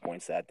 fantasy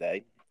points that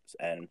day,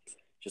 and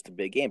just a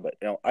big game. But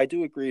I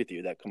do agree with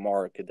you that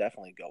Kamara could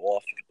definitely go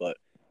off, but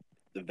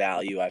the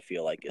value I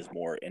feel like is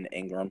more in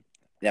Ingram.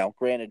 Now,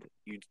 granted,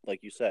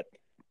 like you said,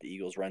 the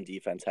Eagles' run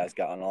defense has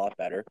gotten a lot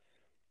better.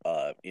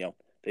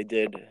 They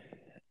did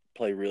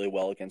play really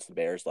well against the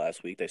Bears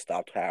last week. They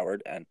stopped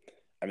Howard, and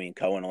I mean,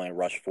 Cohen only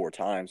rushed 4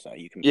 times. So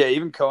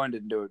even Cohen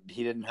didn't do it.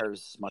 He didn't hurt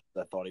as much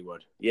as I thought he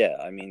would. Yeah,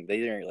 I mean, they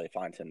didn't really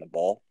find him the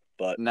ball,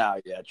 but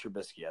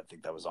Trubisky, I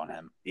think that was on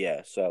him.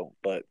 Yeah,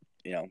 but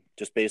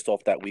just based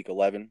off that Week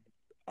 11,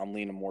 I'm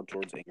leaning more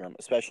towards Ingram,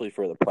 especially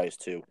for the price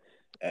too,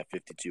 at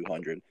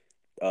 5,200.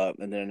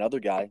 And then another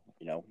guy,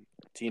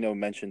 Tino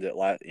mentioned it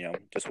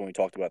just when we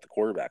talked about the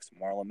quarterbacks,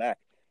 Marlon Mack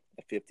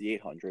at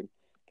 5,800.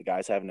 The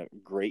guy's having a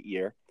great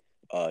year.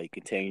 He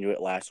continued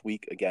it last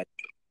week against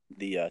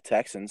the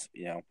Texans.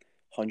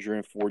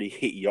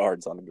 148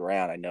 yards on the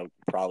ground. I know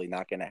probably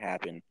not going to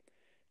happen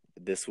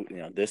this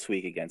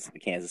week against the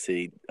Kansas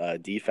City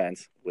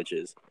defense, which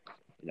is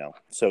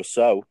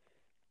so.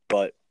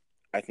 But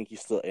I think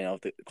he's still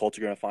if the Colts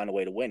are going to find a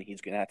way to win,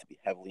 he's going to have to be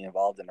heavily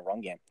involved in the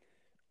run game.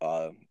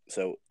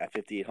 So at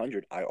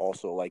 5,800, I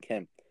also like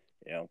him.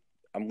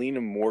 I'm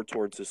leaning more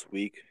towards this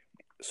week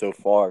so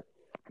far,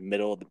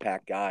 middle of the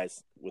pack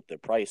guys with the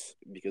price,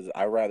 because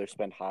I'd rather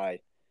spend high,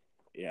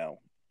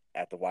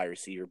 at the wide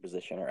receiver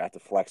position or at the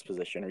flex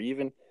position, or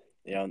even,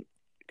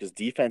 because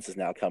defense is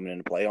now coming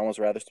into play. I almost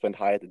rather spend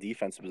high at the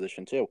defense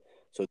position too.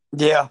 So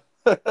yeah,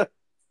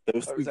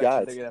 those two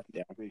guys.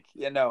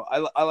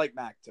 I like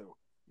Mac too.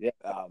 Yeah,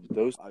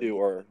 those two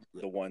are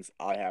the ones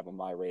I have on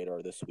my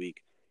radar this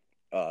week.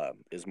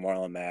 Is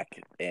Marlon Mack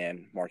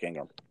and Mark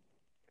Ingram.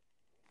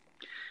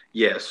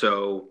 Yeah,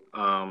 so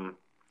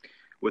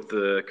with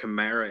the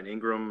Kamara and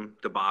Ingram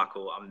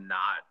debacle, I'm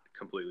not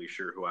completely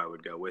sure who I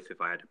would go with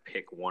if I had to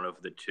pick one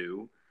of the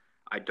two.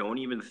 I don't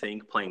even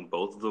think playing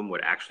both of them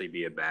would actually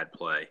be a bad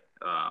play.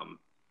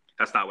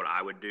 That's not what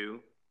I would do,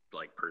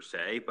 per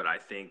se, but I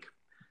think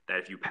that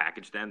if you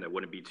package them, that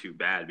wouldn't be too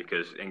bad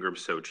because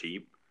Ingram's so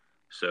cheap.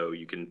 So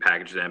you can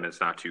package them and it's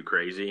not too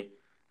crazy.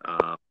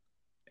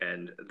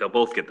 And they'll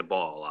both get the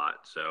ball a lot.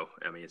 So,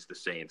 I mean, it's the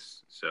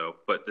Saints. So,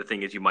 but the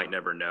thing is, you might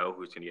never know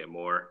who's going to get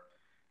more.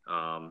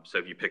 So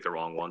if you pick the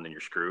wrong one, then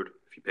you're screwed.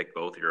 If you pick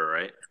both, you're all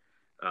right.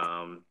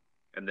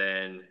 And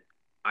then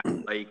I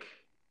like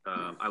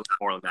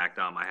Marlon Mack.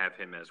 I have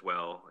him as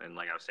well. And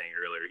like I was saying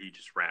earlier, he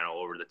just ran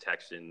all over the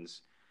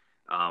Texans.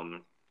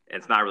 And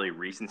it's not really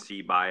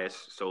recency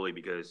bias solely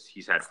because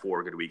he's had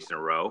 4 good weeks in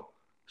a row.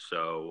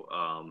 So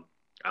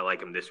I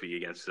like him this week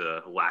against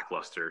the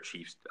lackluster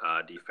Chiefs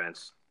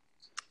defense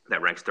that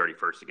ranks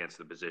 31st against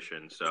the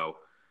position. So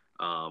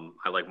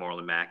I like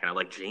Marlon Mack, and I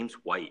like James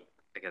White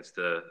against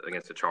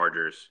the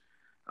Chargers.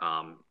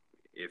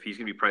 If he's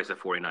going to be priced at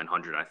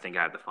 4,900, I think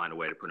I have to find a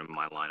way to put him in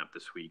my lineup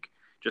this week.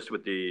 Just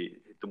with the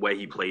way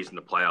he plays in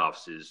the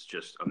playoffs is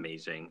just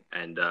amazing.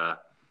 And I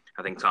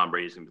think Tom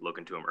Brady's going to be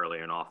looking to him early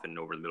and often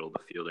over the middle of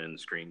the field in the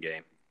screen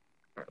game.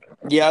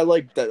 Yeah, I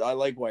like that. I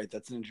like White.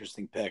 That's an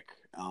interesting pick.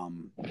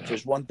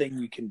 There's one thing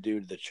you can do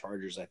to the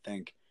Chargers, I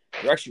think.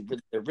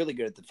 They're really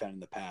good at defending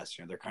the pass.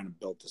 They're kind of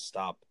built to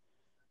stop,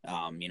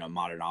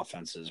 modern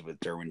offenses with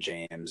Derwin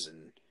James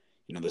and,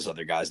 there's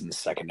other guys in the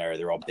secondary.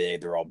 They're all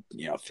big. They're all,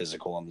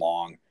 physical and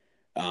long.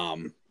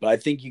 But I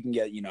think you can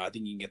get,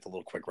 the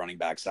little quick running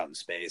backs out in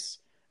space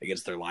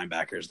against their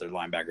linebackers. Their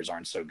linebackers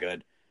aren't so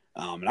good.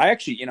 And I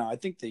actually, I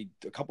think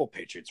a couple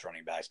Patriots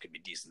running backs could be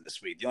decent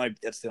this week.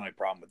 That's the only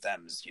problem with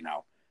them is,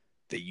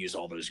 they use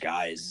all those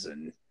guys,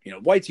 and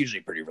White's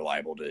usually pretty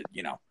reliable to,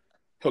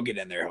 he'll get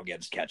in there, he'll get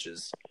his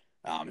catches,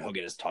 he'll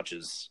get his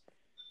touches.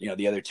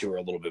 The other two are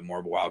a little bit more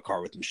of a wild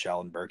card with Michelle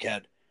and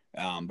Burkhead.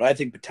 But I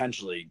think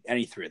potentially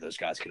any 3 of those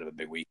guys could have a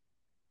big week.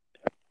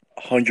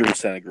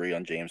 100% agree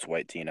on James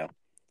White, Tino.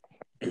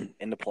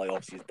 In the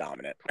playoffs, he's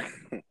dominant.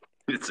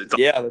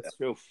 Yeah, that's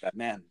true.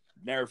 Man,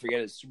 never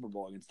forget his Super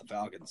Bowl against the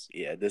Falcons.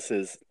 Yeah, this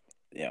is,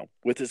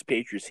 with this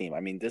Patriots team, I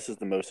mean, this is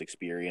the most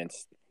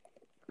experienced,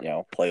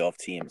 playoff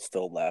team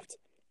still left.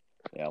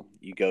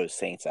 You go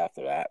Saints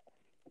after that.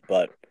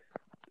 But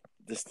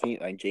this team,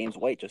 like James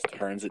White, just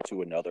turns it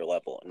to another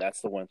level. And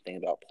that's the one thing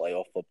about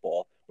playoff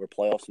football, or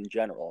playoffs in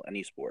general,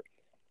 any sport,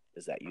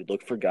 is that you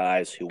look for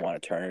guys who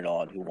want to turn it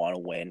on, who want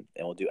to win,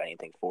 and will do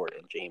anything for it.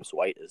 And James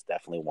White is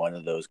definitely one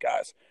of those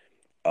guys.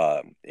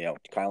 Kind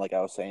of like I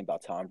was saying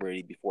about Tom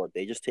Brady before,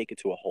 they just take it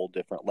to a whole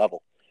different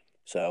level.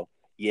 So,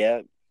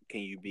 yeah,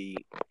 can you be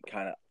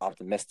kind of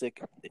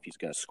optimistic if he's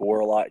going to score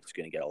a lot, he's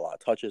going to get a lot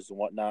of touches and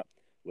whatnot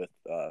with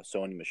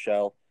Sony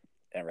Michel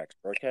and Rex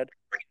Burkhead?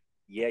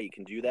 Yeah, you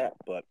can do that,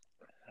 but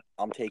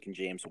I'm taking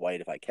James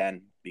White if I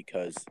can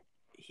because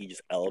he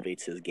just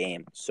elevates his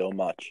game so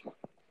much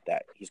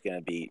that he's going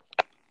to be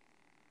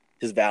 –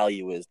 his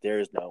value is – there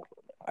is no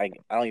 – I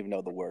don't even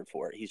know the word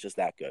for it. He's just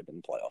that good in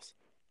the playoffs.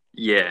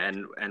 Yeah,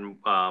 and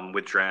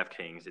with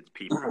DraftKings, it's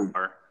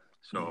PPR.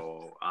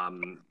 So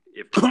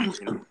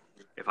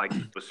if I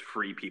get those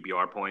free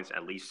PPR points,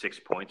 at least 6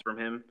 points from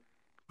him,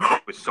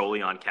 with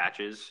solely on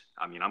catches,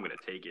 I mean, I'm going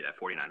to take it at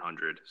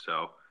 4,900.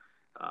 So,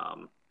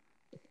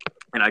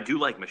 and I do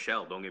like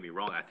Michelle. Don't get me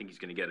wrong. I think he's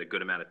going to get a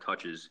good amount of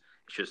touches.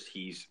 It's just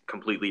he's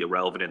completely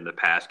irrelevant in the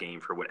pass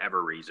game for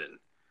whatever reason.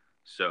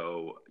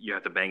 So you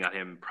have to bang on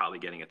him probably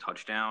getting a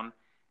touchdown,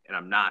 and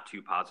I'm not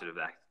too positive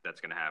that that's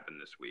going to happen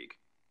this week.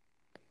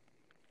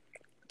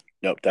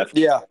 Nope,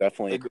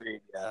 definitely.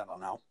 Agreed. Yeah, I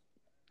don't know.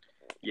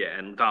 Yeah,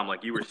 and Tom,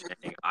 like you were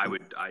saying, I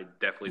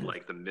definitely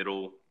like the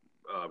middle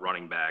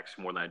running backs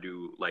more than I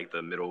do like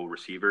the middle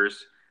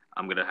receivers.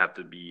 I'm gonna have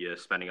to be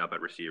spending up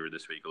at receiver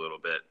this week a little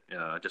bit,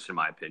 just in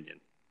my opinion.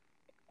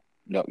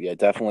 No, yeah,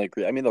 definitely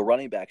agree. I mean, the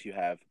running backs you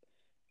have,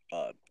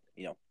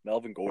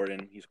 Melvin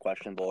Gordon, he's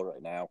questionable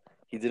right now.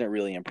 He didn't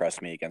really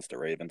impress me against the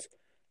Ravens.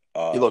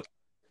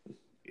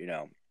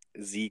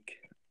 Zeke,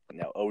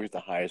 always the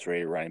highest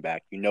rated running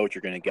back. You know what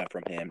you're going to get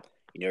from him.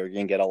 You know you're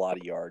going to get a lot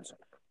of yards.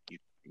 You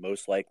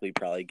most likely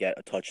probably get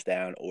a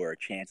touchdown or a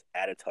chance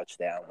at a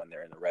touchdown when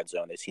they're in the red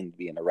zone. They seem to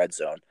be in the red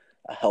zone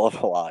a hell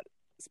of a lot,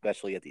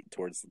 especially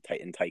towards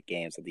the tight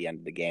games at the end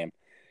of the game.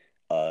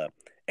 And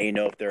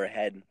if they're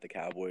ahead, the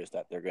Cowboys,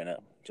 that they're going to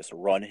just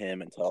run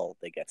him until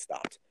they get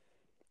stopped.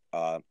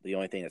 The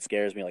only thing that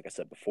scares me, like I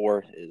said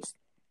before, is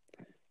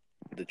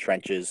the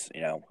trenches.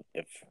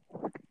 If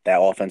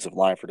that offensive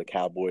line for the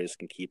Cowboys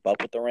can keep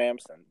up with the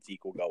Rams, then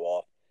Zeke will go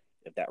off.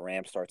 If that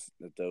Ram starts,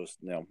 those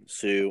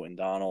Sue and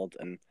Donald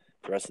and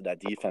the rest of that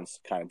defense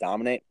kind of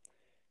dominate,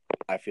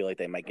 I feel like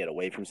they might get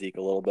away from Zeke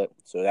a little bit.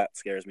 So that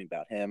scares me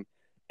about him.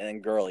 And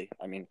then Gurley,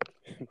 I mean,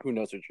 who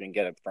knows what you're going to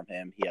get from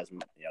him? He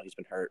hasn't, he's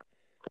been hurt.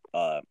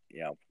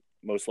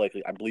 Most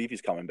likely, I believe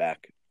he's coming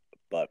back,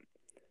 but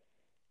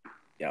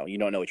you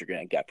don't know what you're going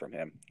to get from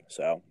him.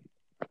 So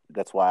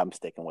that's why I'm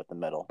sticking with the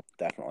middle,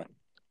 definitely.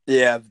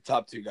 Yeah, the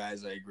top two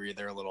guys, I agree.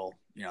 They're a little,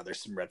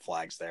 there's some red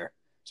flags there,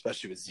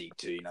 especially with Zeke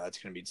too. That's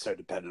going to be so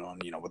dependent on,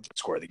 what the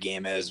score of the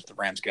game is. If the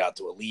Rams get out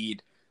to a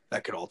lead,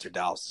 that could alter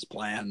Dallas's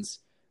plans.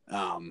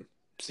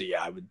 So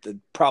yeah, I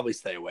would probably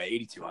stay away.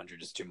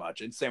 8,200 is too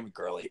much. And same with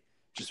Gurley,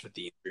 just with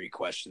the injury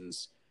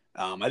questions.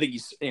 I think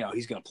he's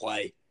going to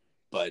play,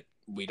 but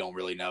we don't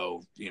really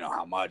know,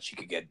 how much he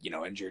could get,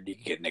 injured. He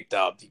could get nicked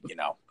up.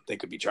 They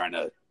could be trying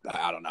to,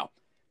 I don't know.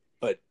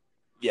 But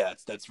yeah,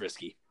 that's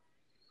risky.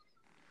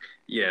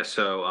 Yeah,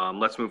 so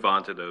let's move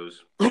on to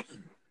those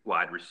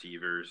wide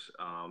receivers.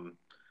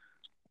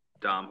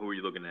 Dom, who are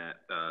you looking at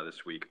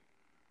this week?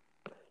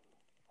 I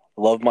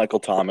love Michael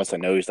Thomas. I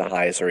know he's the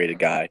highest rated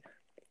guy,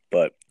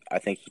 but I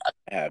think he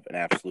can have an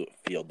absolute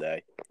field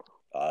day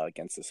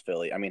against this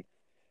Philly. I mean,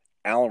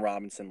 Allen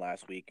Robinson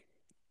last week,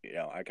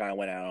 I kind of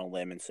went out on a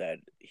limb and said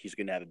he's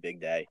going to have a big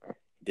day.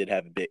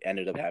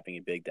 Ended up having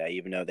a big day,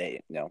 even though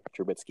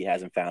Trubisky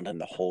hasn't found him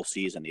the whole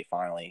season. He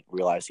finally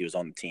realized he was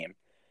on the team.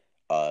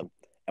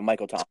 And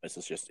Michael Thomas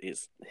is just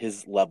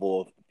his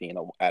level of being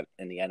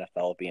in the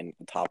NFL, being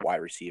a top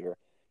wide receiver,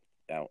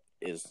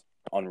 is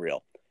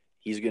unreal.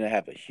 He's going to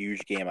have a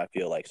huge game, I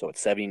feel like. So at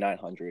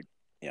 7,900,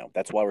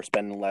 that's why we're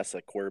spending less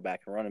at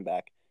quarterback and running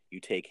back. You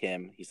take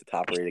him; he's the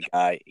top-rated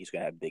guy. He's going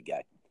to have a big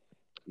guy.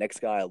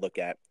 Next guy I look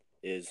at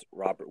is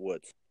Robert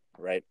Woods.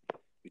 Right?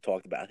 We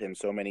talked about him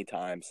so many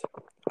times.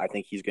 I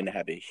think he's going to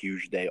have a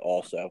huge day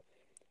also.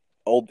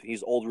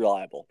 He's old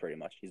reliable, pretty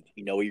much.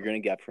 You know what you're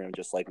going to get from him,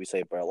 just like we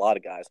say about a lot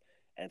of guys.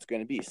 And it's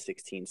going to be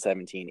 16,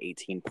 17,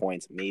 18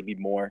 points, maybe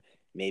more,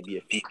 maybe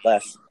a few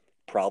less.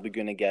 Probably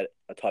going to get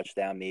a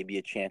touchdown, maybe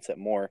a chance at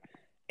more.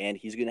 And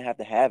he's going to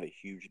have a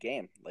huge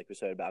game. Like we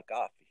said about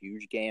Goff, a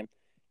huge game.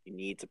 You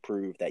need to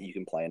prove that you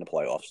can play in the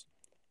playoffs.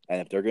 And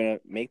if they're going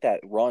to make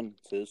that run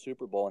to the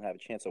Super Bowl and have a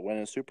chance of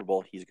winning the Super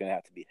Bowl, he's going to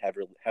have to be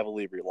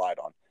heavily relied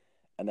on.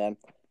 And then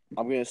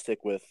I'm going to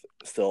stick with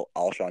still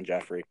Alshon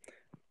Jeffrey.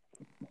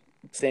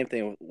 Same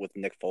thing with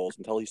Nick Foles.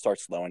 Until he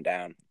starts slowing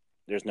down,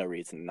 there's no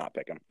reason to not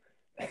pick him.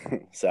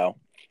 So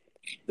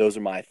those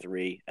are my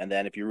three. And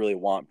then if you really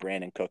want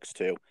Brandon Cooks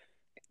too,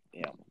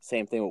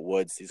 same thing with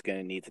Woods. He's going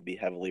to need to be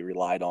heavily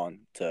relied on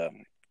to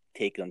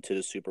take them to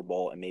the Super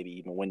Bowl and maybe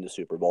even win the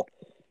Super Bowl.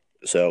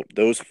 So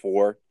those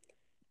 4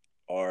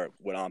 are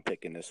what I'm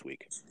picking this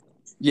week.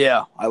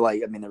 Yeah,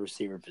 the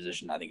receiver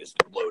position I think is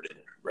loaded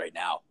right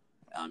now.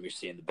 You're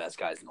seeing the best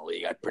guys in the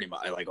league.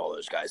 I like all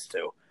those guys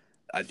too.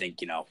 I think,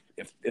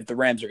 if the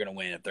Rams are going to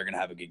win, if they're going to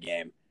have a good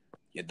game,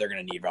 they're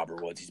going to need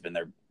Robert Woods. He's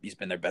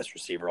been their best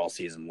receiver all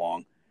season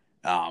long.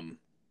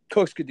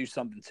 Cooks could do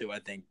something too. I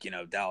think,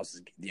 Dallas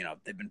is,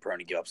 they've been prone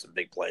to give up some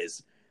big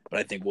plays, but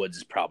I think Woods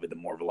is probably the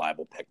more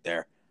reliable pick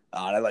there.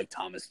 And I like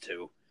Thomas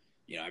too.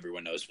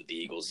 Everyone knows with the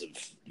Eagles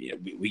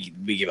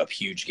we give up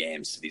huge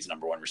games to these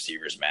number one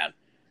receivers, man.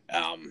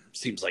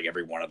 Seems like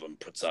every one of them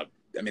puts up.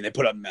 They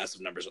put up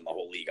massive numbers on the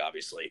whole league,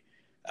 obviously.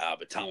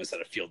 But Thomas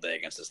had a field day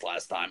against us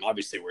last time.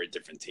 Obviously, we're a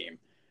different team.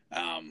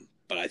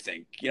 But I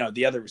think,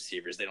 the other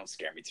receivers, they don't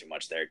scare me too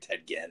much there.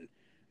 Ted Ginn,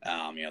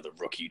 the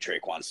rookie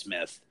Traquan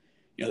Smith.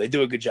 They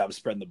do a good job of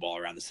spreading the ball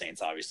around the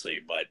Saints, obviously.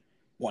 But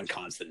one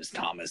constant is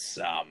Thomas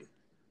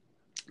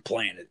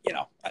playing it.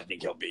 I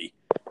think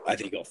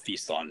he'll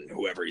feast on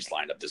whoever he's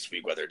lined up this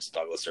week, whether it's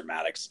Douglas or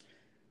Maddox.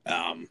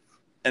 And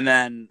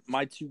then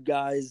my 2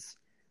 guys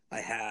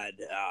I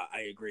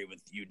agree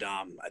with you,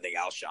 Dom. I think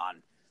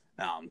Alshon,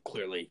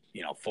 clearly,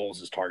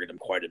 Foles has targeted him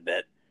quite a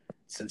bit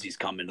since he's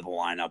come into the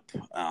lineup.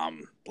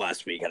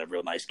 Last week had a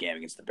real nice game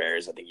against the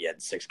Bears. I think he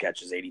had 6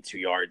 catches, 82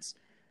 yards.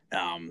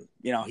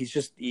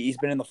 He's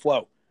been in the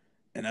flow.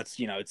 And that's,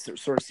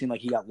 it's sort of seemed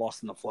like he got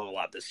lost in the flow a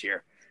lot this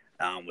year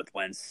with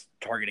Wentz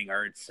targeting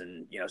Ertz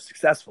and,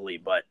 successfully.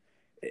 But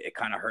it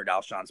kind of hurt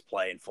Alshon's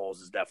play, and Foles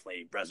has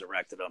definitely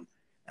resurrected him.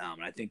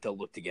 And I think they'll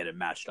look to get it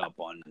matched up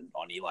on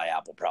Eli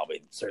Apple,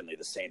 probably. Certainly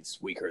the Saints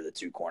weaker of the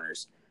 2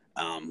 corners.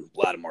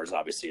 Lattimore's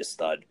obviously a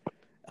stud.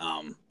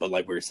 But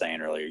like we were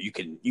saying earlier, you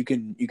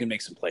can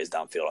make some plays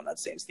downfield on that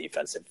Saints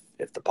defense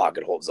if the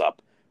pocket holds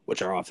up,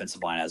 which our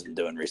offensive line has been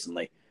doing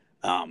recently.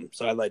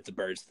 So I'd like the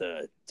Birds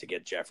to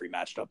get Jeffrey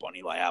matched up on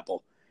Eli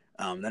Apple.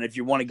 Then if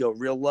you want to go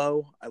real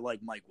low, I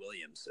like Mike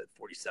Williams at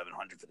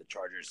 4,700 for the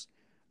Chargers.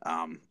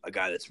 A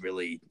guy that's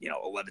really,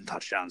 11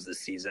 touchdowns this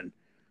season,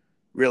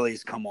 really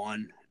has come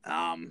on.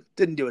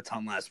 Didn't do a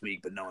ton last week,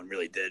 but no one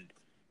really did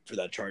for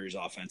that Chargers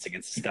offense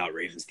against the stout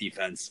Ravens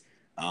defense.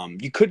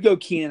 You could go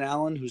Keenan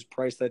Allen, who's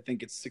priced, I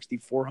think it's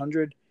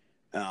 6,400.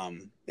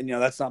 And,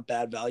 that's not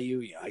bad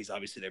value. He's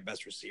obviously their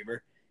best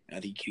receiver. And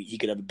I think he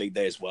could have a big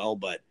day as well.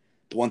 But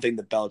the one thing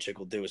that Belichick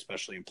will do,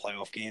 especially in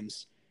playoff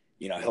games,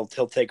 he'll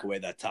take away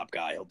that top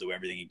guy. He'll do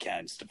everything he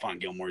can. Stephon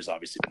Gilmore's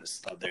obviously been a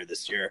stud there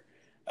this year.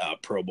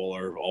 Pro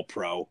Bowler, all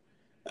pro.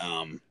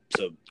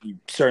 So you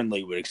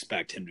certainly would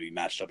expect him to be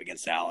matched up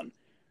against Allen,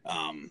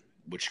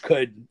 which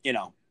could,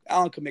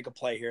 Allen could make a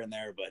play here and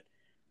there, but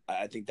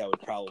I think that would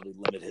probably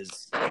limit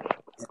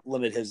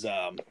his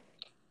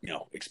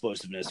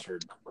explosiveness for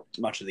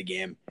much of the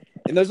game.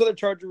 And those other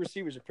Charger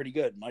receivers are pretty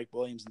good. Mike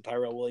Williams and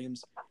Tyrell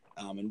Williams.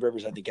 And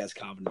Rivers, I think, has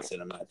confidence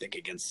in him. I think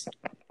against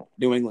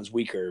New England's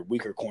weaker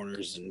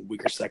corners and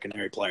weaker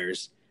secondary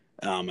players,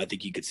 I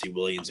think you could see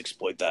Williams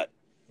exploit that.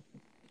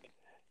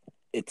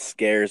 It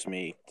scares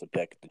me to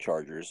pick the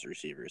Chargers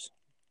receivers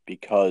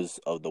because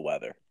of the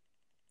weather,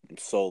 and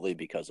solely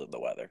because of the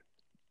weather.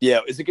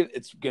 Yeah, it's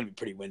going to be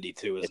pretty windy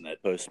too, isn't it?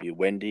 It's supposed to be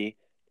windy.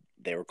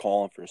 They were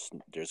calling for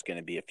there's going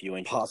to be a few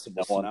inches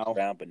possible of snow on the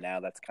ground, but now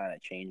that's kind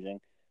of changing.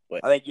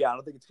 But I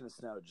don't think it's going to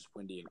snow, just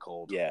windy and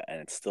cold. Yeah,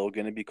 and it's still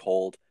going to be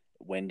cold,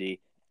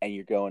 windy, and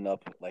you're going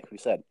up, like we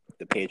said,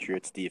 the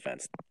Patriots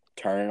defense,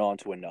 turning on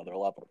to another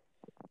level.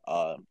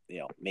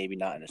 Maybe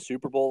not in a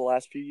Super Bowl the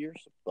last few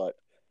years, but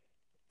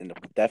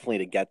definitely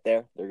to get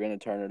there, they're going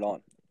to turn it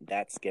on.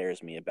 That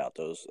scares me about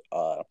those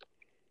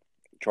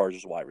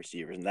Chargers wide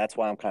receivers, and that's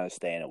why I'm kind of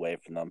staying away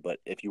from them. But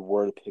if you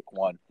were to pick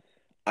one,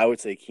 I would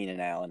say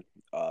Keenan Allen.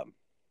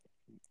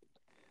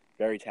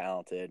 Very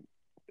talented.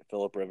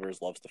 Phillip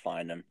Rivers loves to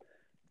find him.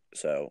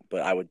 So,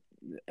 but I would,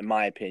 in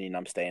my opinion,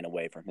 I'm staying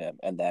away from him.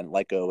 And then,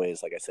 like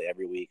always, like I say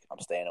every week, I'm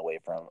staying away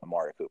from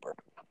Amari Cooper.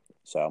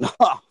 So,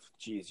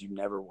 geez, you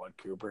never want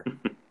Cooper.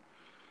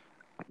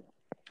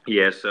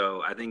 Yeah,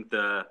 so I think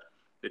the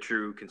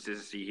true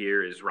consistency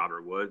here is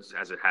Robert Woods,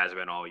 as it has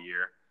been all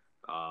year.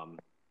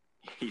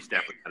 He's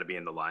definitely got to be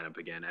in the lineup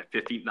again. At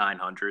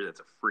 5,900,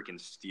 that's a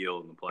freaking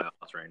steal in the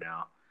playoffs right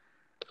now.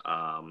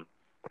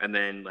 And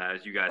then,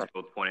 as you guys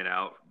both pointed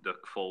out, the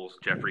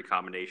Foles-Jeffrey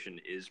combination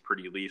is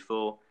pretty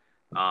lethal.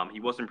 He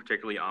wasn't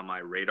particularly on my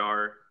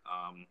radar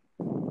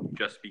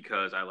just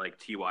because I like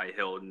T.Y.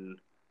 Hilton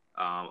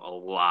a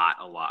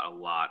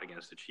lot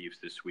against the Chiefs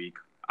this week.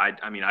 I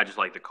just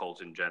like the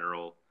Colts in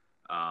general.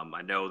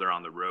 I know they're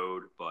on the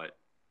road, but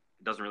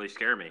it doesn't really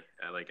scare me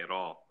at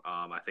all.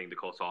 I think the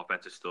Colts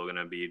offense is still going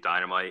to be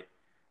dynamite.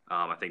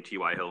 I think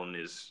T.Y. Hilton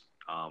is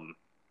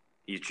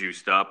he's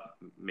juiced up,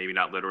 maybe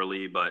not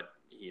literally, but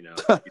he's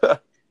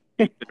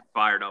been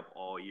fired up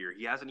all year.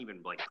 He hasn't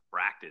even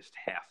practiced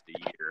half the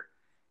year.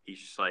 He's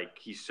just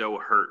he's so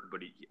hurt,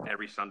 but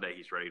every Sunday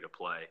he's ready to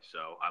play. So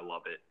I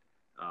love it.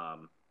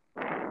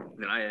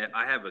 Then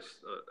I have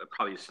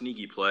probably a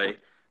sneaky play.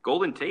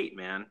 Golden Tate,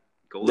 man.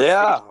 Tate.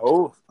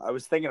 I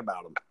was thinking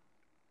about him.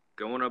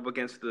 Going up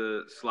against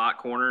the slot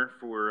corner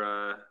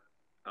for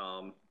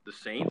the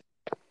Saints.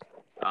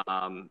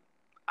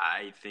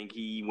 I think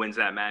he wins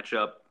that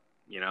matchup,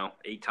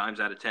 8 times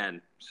out of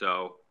 10.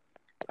 So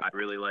I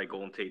really like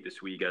Golden Tate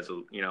this week as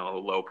a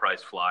low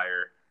price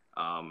flyer.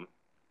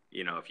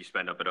 If you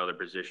spend up at other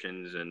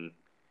positions and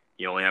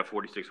you only have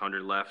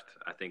 4,600 left,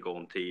 I think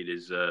Golden Tate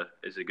is a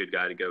good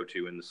guy to go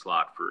to in the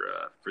slot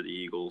for the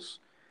Eagles.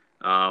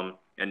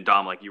 And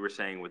Dom, like you were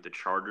saying with the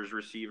Chargers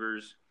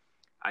receivers,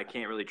 I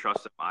can't really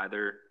trust them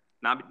either.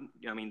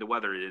 The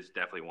weather is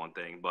definitely one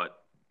thing, but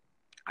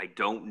I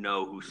don't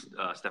know who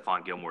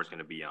Stephon Gilmore is going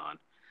to be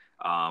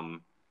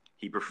on.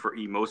 He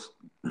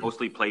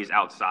mostly plays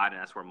outside,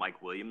 and that's where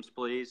Mike Williams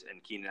plays,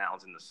 and Keenan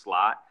Allen's in the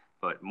slot.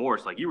 But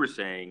Morris, like you were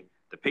saying,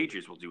 the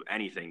Patriots will do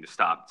anything to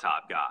stop the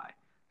top guy.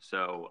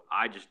 So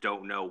I just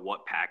don't know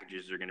what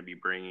packages they're going to be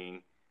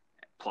bringing.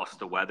 Plus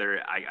the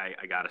weather,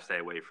 I got to stay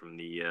away from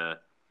the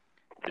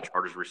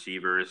Chargers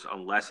receivers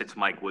unless it's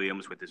Mike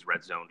Williams with his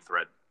red zone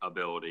threat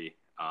ability.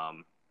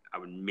 I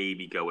would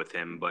maybe go with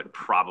him, but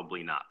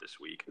probably not this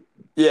week.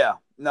 Yeah,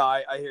 no,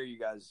 I hear you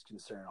guys'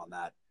 concern on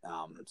that.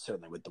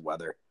 Certainly with the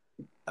weather,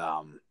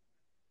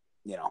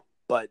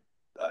 but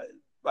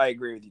I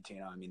agree with you,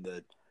 Tino. I mean,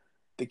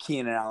 the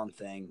Keenan Allen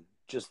thing,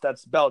 just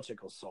that's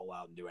Belichick will soul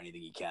out and do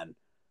anything he can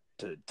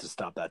to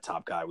stop that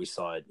top guy. We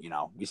saw it,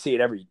 we see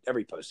it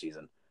every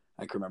postseason.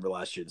 I can remember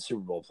last year the Super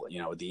Bowl,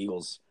 with the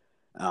Eagles.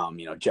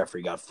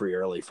 Jeffrey got free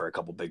early for a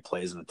couple big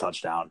plays and a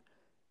touchdown.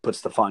 Put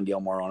Stephon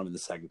Gilmore on him in the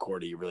second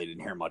quarter. You really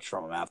didn't hear much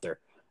from him after.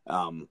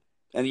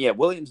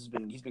 Williams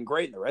he's been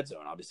great in the red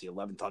zone. Obviously,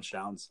 11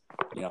 touchdowns.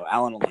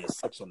 Allen only has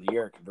 6 on the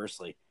year.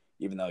 Conversely,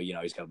 even though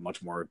he's got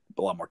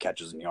a lot more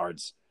catches and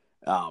yards.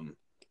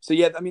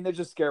 They're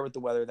just scared with the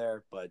weather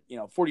there. But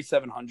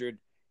 4,700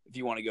 if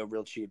you want to go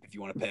real cheap, if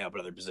you want to pay up at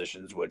other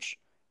positions, which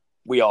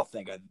we all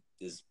think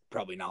is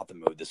probably not the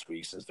move this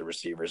week, since the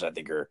receivers I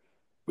think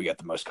we got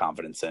the most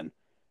confidence in.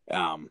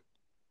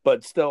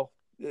 But still.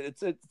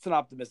 It's an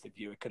optimistic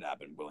view. It could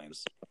happen,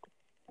 Williams.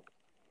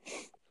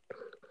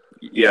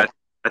 Yeah,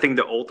 I think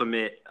the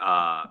ultimate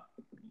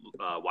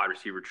wide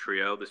receiver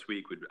trio this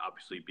week would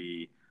obviously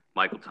be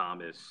Michael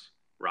Thomas,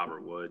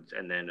 Robert Woods,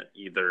 and then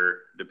either,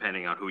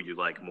 depending on who you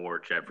like more,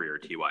 Jeffrey or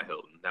T.Y.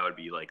 Hilton. That would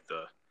be like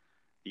the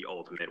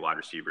ultimate wide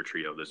receiver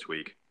trio this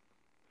week.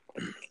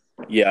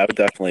 Yeah, I would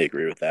definitely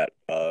agree with that.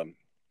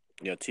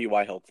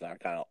 T.Y. Hilton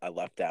I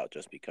left out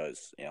just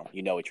because what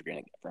you're going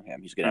to get from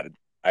him. He's going to have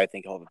I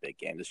think he'll have a big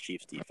game. This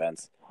Chiefs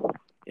defense,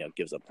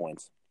 gives up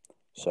points.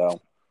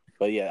 So,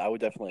 but yeah, I would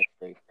definitely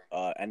agree.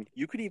 And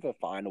you could even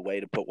find a way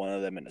to put one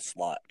of them in the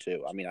slot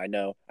too.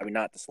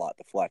 Not the slot,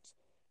 the flex.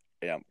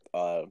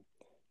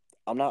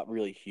 I'm not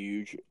really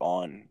huge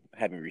on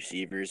having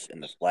receivers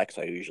in the flex.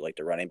 I usually like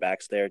the running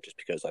backs there just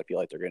because I feel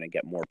like they're going to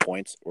get more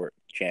points or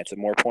chance of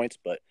more points.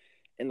 But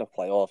in the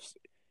playoffs,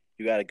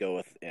 you got to go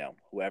with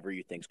whoever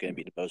you think is going to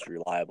be the most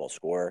reliable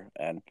scorer.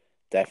 And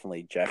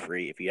definitely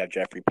Jeffrey. If you have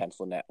Jeffrey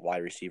penciling at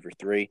wide receiver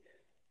 3,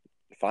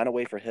 find a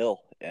way for Hill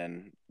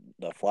and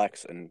the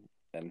flex and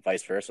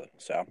vice versa.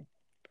 So,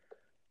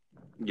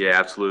 yeah,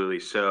 absolutely.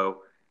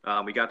 So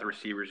we got the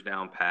receivers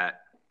down pat.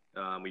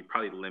 We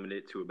probably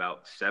limited it to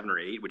about 7 or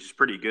 8, which is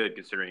pretty good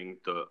considering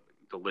the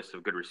list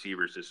of good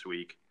receivers this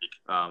week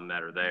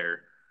that are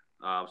there.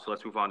 So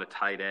let's move on to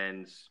tight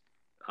ends.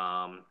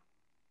 I'm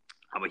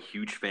a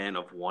huge fan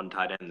of one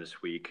tight end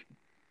this week,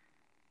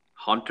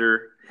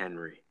 Hunter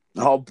Henry.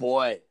 Oh,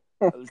 boy.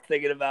 I was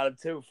thinking about him,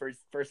 too.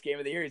 First game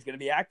of the year, he's going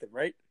to be active,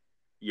 right?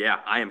 Yeah,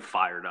 I am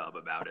fired up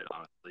about it,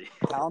 honestly.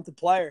 Talented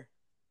player.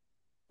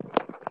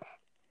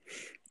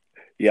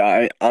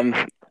 Yeah, I'm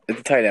at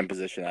the tight end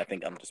position. I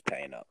think I'm just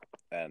paying up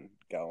and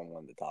going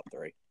one of the top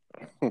 3.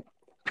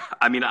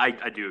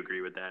 I do agree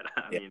with that.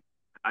 The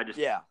Hunter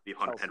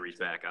Kelsey. Henry's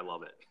back. I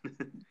love it.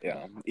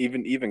 Yeah,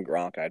 even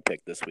Gronk I'd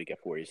pick this week at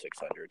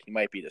 4,600. He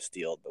might be the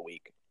steal of the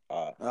week.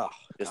 You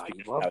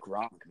love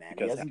Gronk, man.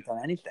 He hasn't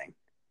done anything.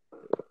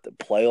 The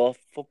playoff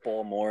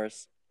football,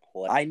 Morris.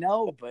 I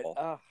know, but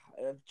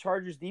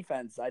Chargers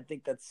defense, I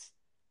think that's,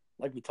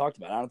 like we talked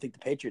about, I don't think the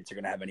Patriots are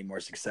going to have any more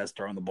success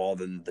throwing the ball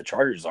than the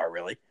Chargers are,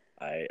 really.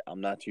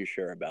 I'm not too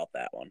sure about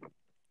that one.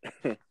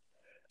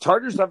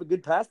 Chargers have a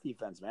good pass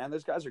defense, man.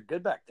 Those guys are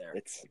good back there.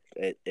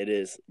 It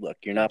is. Look,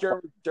 you're not.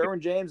 Derwin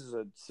James is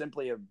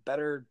simply a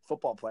better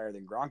football player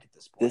than Gronk at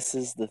this point. This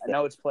is the thing. I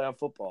know it's playoff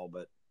football,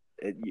 but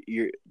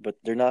but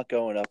they're not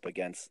going up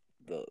against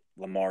the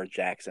Lamar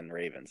Jackson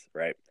Ravens,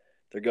 right?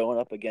 They're going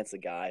up against a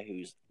guy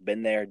who's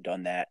been there,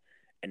 done that,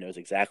 and knows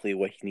exactly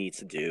what he needs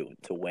to do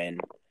to win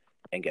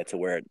and get to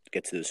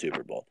the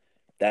Super Bowl.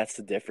 That's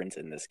the difference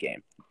in this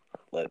game.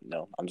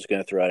 I'm just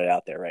going to throw it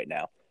out there right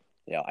now.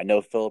 I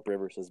know Phillip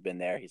Rivers has been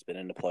there. He's been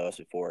in the playoffs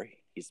before.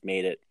 He's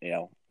made it,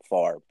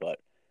 far. But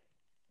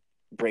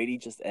Brady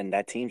and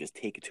that team just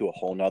take it to a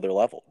whole nother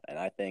level. And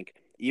I think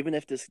even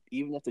if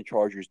the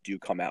Chargers do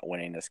come out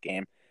winning this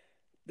game,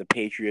 the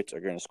Patriots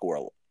are going to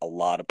score a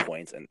lot of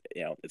points, and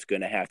it's going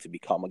to have to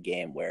become a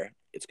game where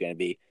it's going to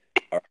be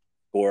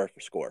score for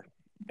score.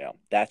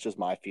 That's just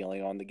my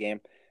feeling on the game.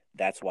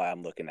 That's why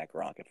I'm looking at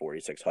Gronk at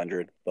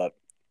 4,600. But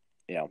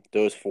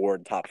those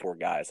top four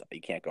guys,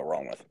 you can't go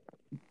wrong with.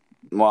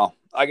 Well,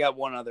 I got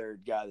one other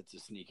guy that's a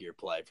sneakier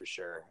play for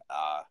sure.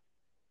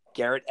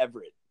 Gerald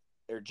Everett,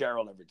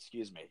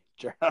 excuse me.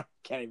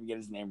 Can't even get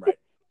his name right.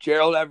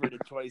 Gerald Everett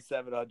at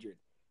 2,700.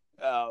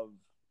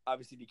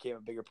 Obviously became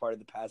a bigger part of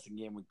the passing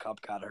game when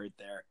Kupp got hurt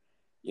there.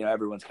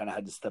 Everyone's kind of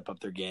had to step up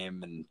their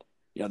game, and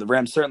the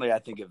Rams certainly, I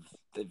think,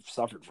 they've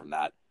suffered from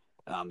that.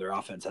 Their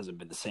offense hasn't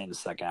been the same the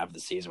second half of the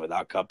season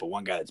without Kupp, but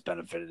one guy that's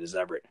benefited is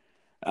Everett.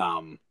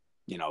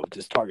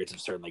 Just targets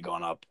have certainly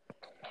gone up.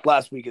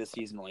 Last week of the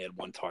season only had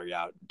one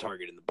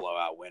target in the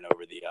blowout win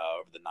over the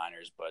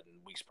Niners, but in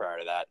weeks prior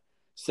to that,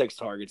 6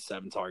 targets,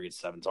 7 targets,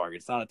 7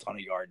 targets. Not a ton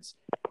of yards,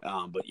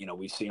 but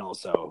we've seen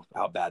also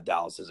how bad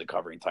Dallas is at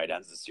covering tight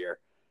ends this year.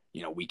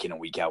 Week in and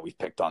week out, we've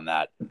picked on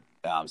that.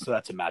 So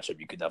that's a matchup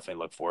you could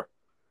definitely look for,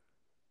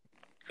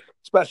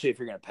 especially if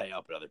you're going to pay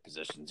up at other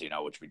positions,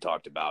 which we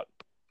talked about.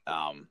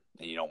 And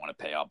you don't want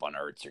to pay up on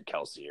Ertz or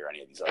Kelsey or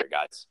any of these other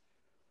guys.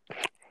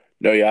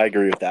 No, yeah, I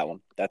agree with that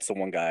one. That's the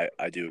one guy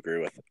I do agree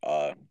with.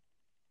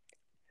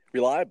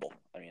 Reliable.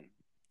 I mean,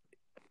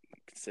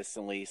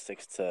 consistently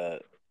 6 to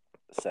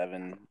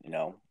 7,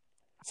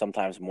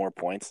 sometimes more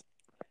points.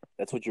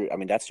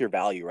 That's your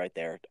value right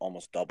there,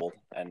 almost doubled.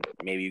 And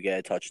maybe you get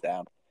a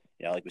touchdown.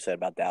 Like we said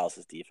about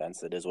Dallas's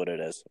defense, it is what it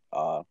is.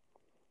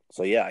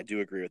 So yeah, I do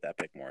agree with that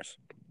pick, Morris.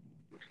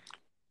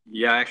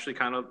 Yeah, I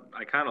kind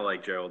of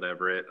like Gerald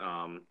Everett.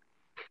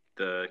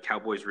 The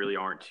Cowboys really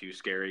aren't too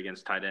scary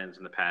against tight ends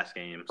in the pass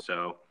game,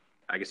 so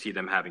I can see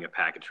them having a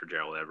package for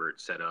Gerald Everett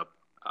set up.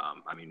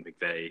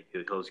 McVay,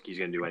 he's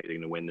going to do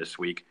anything to win this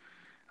week.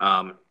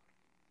 But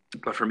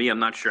for me, I'm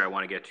not sure I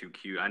want to get too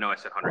cute. I know I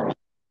said 100.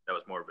 That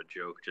was more of a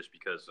joke just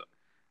because,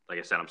 like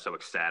I said, I'm so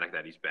ecstatic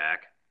that he's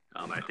back.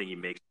 I think he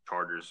makes the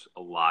Chargers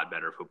a lot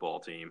better football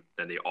team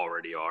than they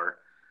already are.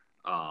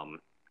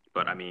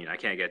 But, I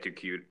can't get too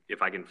cute.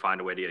 If I can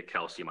find a way to get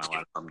Kelsey in my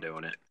lineup, I'm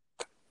doing it.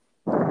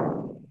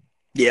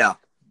 Yeah,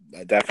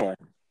 definitely.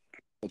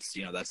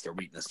 That's their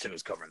weakness too,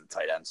 is covering the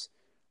tight ends.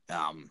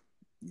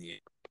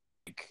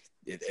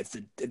 If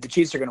the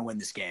Chiefs are going to win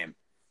this game,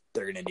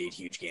 they're going to need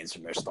huge gains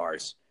from their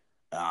stars.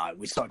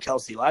 We saw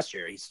Kelsey last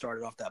year. He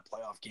started off that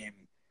playoff game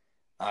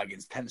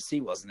against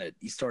Tennessee, wasn't it?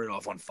 He started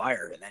off on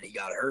fire, and then he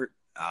got hurt,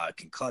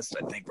 concussed,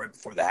 I think, right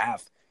before the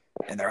half.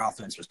 And their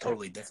offense was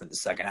totally different the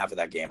second half of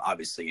that game.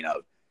 Obviously,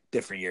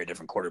 different year,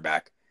 different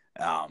quarterback.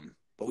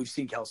 But we've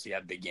seen Kelsey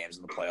have big games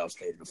in the playoff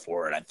stage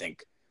before, and I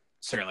think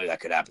certainly that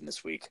could happen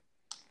this week.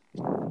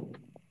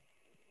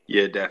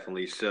 Yeah,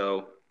 definitely.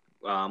 So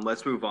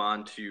let's move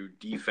on to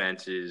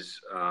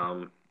defenses.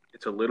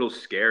 It's a little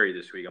scary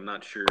this week. I'm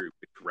not sure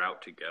which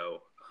route to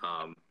go.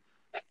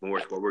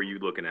 Morris, what were you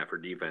looking at for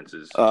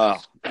defenses? Yeah,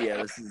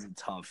 this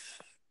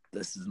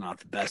is not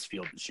the best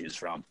field to choose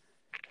from.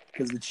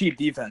 Because the cheap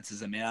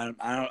defenses,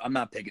 I'm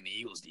not picking the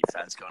Eagles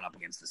defense going up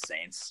against the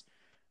Saints.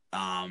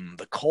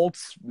 The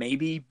Colts,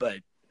 maybe, but,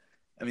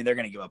 they're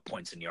going to give up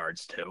points and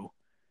yards, too.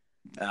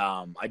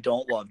 I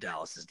don't love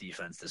Dallas's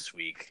defense this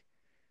week.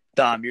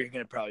 Dom, you're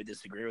going to probably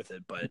disagree with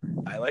it, but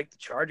I like the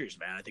Chargers,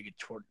 man. I think it's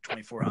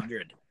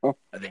 2,400.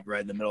 I think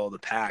right in the middle of the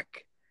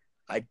pack.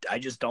 I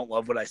just don't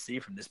love what I see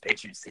from this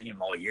Patriots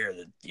team all year.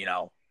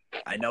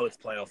 I know it's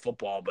playoff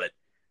football, but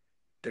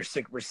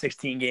we're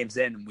 16 games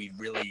in, and we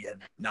really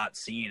have not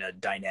seen a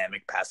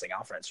dynamic passing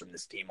offense from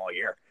this team all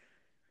year.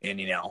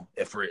 And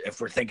if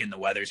we're thinking the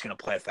weather's going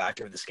to play a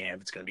factor in this game,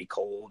 if it's going to be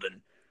cold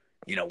and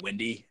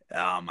windy,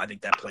 I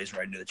think that plays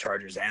right into the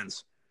Chargers'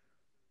 hands.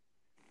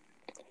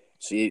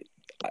 See,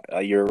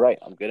 you're right.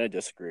 I'm going to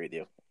disagree with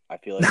you. I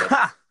feel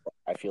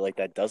like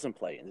that doesn't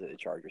play into the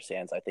Chargers'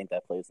 hands. I think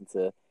that plays into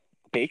the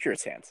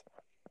Patriots' hands.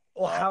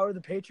 Well, how are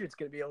the Patriots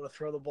going to be able to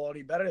throw the ball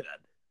any better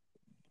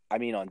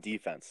then? On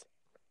defense.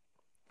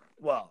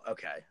 Well,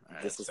 okay.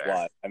 This is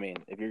why.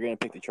 If you're going to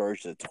pick the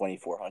Chargers at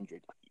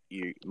 2,400,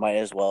 you might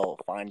as well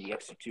find the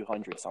extra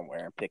 200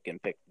 somewhere and pick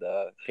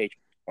the Patriots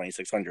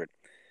 2,600.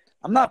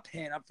 I'm not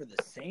paying up for the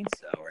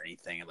Saints, though, or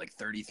anything at like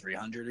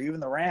 3,300, or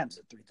even the Rams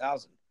at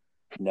 3,000.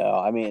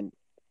 No,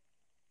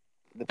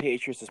 the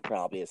Patriots is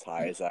probably as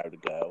high as I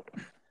would go.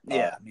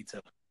 Yeah, me too.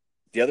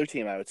 The other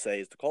team I would say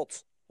is the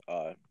Colts.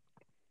 Right,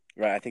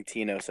 I think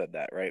Tino said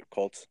that, right?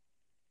 Colts?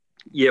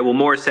 Yeah, well,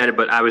 Morris said it,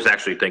 but I was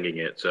actually thinking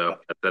it, so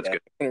that's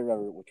good. I can't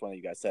remember which one of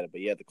you guys said it,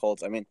 but yeah, the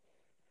Colts.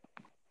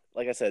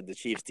 Like I said, the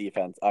Chiefs'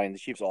 defense, the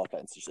Chiefs'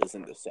 offense just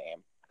isn't the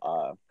same.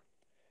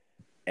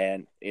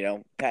 And,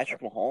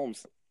 Patrick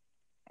Mahomes,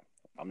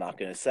 I'm not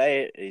going to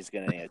say it. He's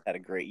going to had a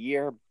great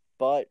year,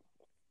 but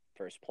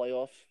first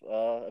playoff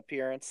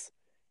appearance,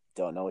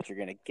 don't know what you're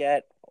going to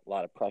get. A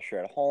lot of pressure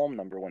at home,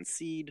 number 1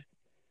 seed.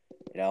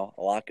 A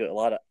lot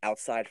of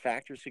outside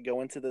factors could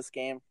go into this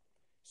game.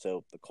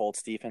 So the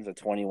Colts defense at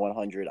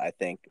 2,100, I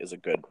think, is a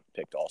good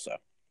pick also.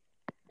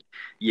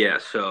 Yeah,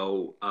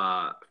 so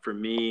for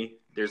me,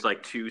 there's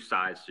like two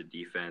sides to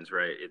defense,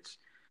 right?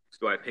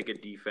 Do I pick a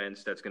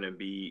defense that's going to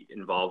be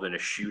involved in a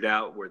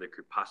shootout where there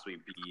could possibly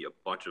be a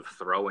bunch of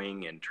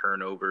throwing and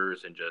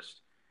turnovers and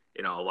just,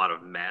 a lot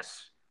of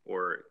mess?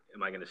 Or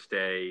am I going to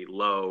stay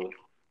low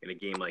in a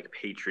game like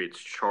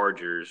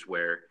Patriots-Chargers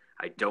where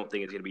I don't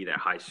think it's going to be that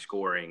high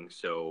scoring?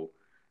 So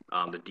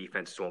The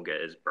defense won't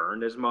get as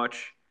burned as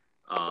much.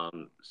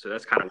 So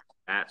that's kind of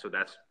that. So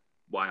that's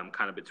why I'm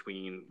kind of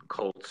between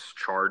Colts,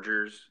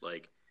 Chargers.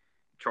 Like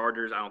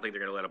Chargers, I don't think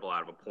they're going to let up a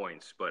lot of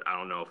points, but I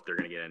don't know if they're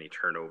going to get any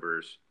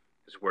turnovers.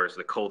 Whereas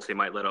the Colts, they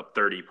might let up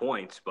 30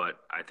 points, but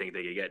I think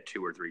they could get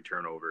 2 or 3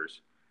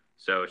 turnovers.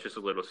 So it's just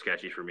a little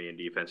sketchy for me in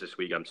defense this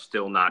week. I'm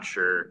still not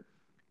sure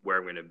where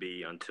I'm going to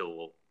be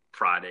until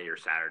Friday or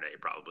Saturday,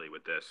 probably,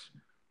 with this.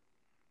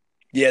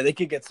 Yeah, they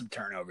could get some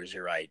turnovers.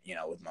 You're right.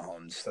 With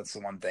Mahomes, that's the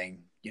one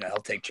thing. He'll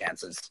take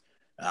chances.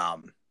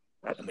 And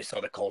we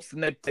saw the Colts.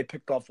 And they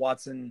picked off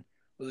Watson.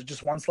 Was it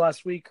just once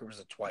last week or was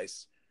it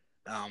twice?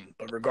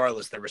 But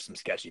regardless, there were some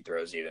sketchy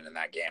throws even in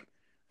that game.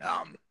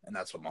 And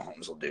that's what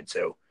Mahomes will do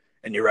too.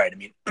 And you're right. I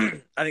mean,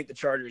 I think the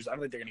Chargers, I don't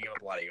think they're going to give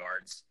up a lot of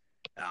yards.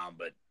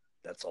 But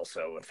that's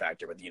also a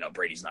factor with,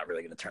 Brady's not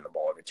really going to turn the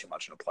ball over too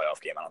much in a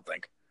playoff game, I don't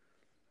think.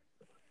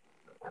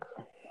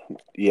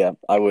 Yeah,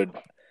 I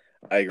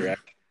agree.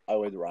 I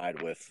would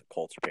ride with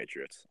Colts or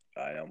Patriots.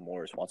 I know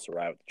Morris wants to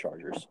ride with the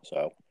Chargers.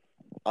 So,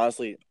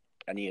 honestly,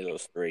 any of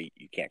those 3,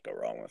 you can't go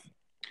wrong with.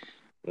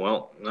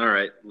 Well, all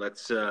right.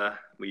 Let's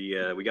we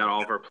got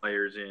all of our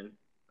players in.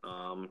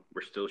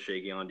 We're still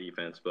shaky on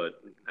defense, but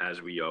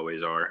as we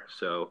always are.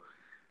 So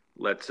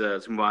let's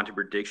move on to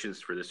predictions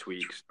for this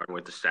week, starting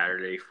with the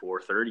Saturday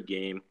 4:30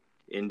 game,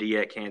 Indy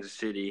at Kansas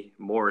City.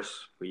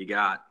 Morris, who you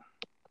got?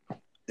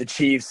 The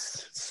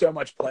Chiefs, so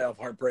much playoff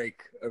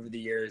heartbreak over the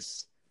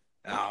years.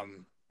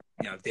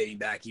 Dating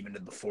back even to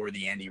before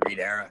the Andy Reid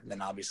era. And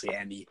then obviously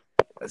Andy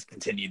has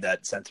continued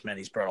that sentiment.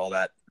 He's brought all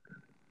that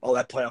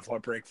playoff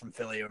heartbreak from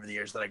Philly over the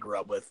years that I grew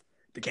up with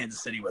to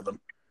Kansas City with them.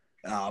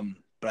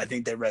 But I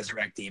think they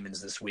resurrect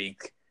demons this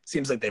week.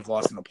 Seems like they've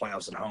lost in the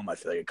playoffs at home, I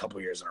feel like, a couple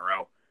of years in a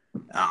row.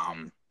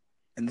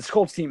 And this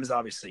Colts team is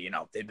obviously,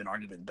 they've been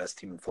arguably the best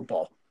team in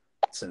football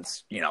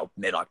since,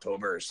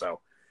 mid-October or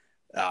so.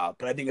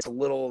 But I think it's a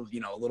little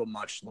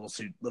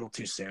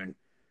too soon.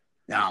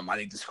 I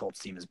think this Colts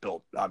team is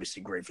built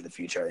obviously great for the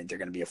future. I think they're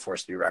going to be a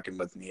force to be reckoned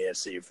with in the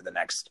AFC for the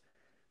next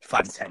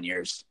 5 to 10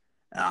 years,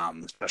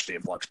 especially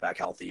if Luck's back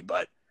healthy.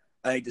 But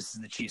I think this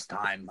is the Chiefs'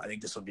 time. I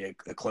think this will be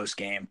a close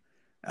game.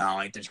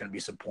 I think there's going to be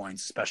some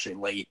points, especially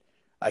late.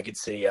 I could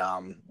see,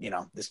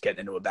 this getting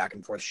into a back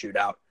and forth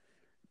shootout.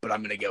 But I'm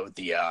going to go with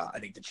I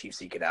think the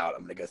Chiefs eke it out.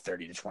 I'm going to go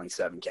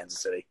 30-27 Kansas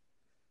City.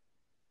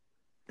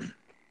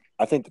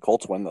 I think the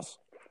Colts win this.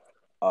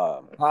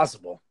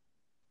 Possible.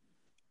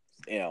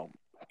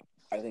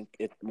 I think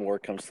it more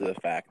comes to the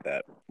fact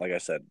that, like I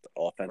said, the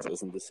offense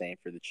isn't the same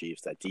for the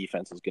Chiefs. That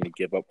defense is going to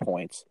give up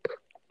points.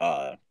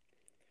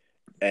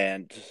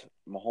 And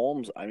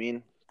Mahomes, I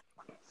mean,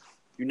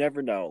 you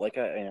never know. Like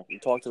I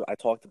talked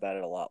about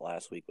it a lot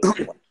last week. With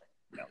you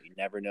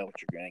never know what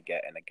you're going to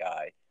get in a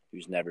guy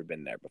who's never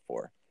been there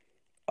before.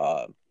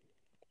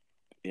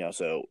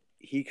 So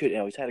he could.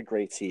 He's had a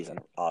great season.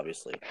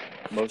 Obviously,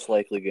 most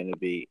likely going to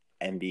be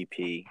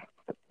MVP.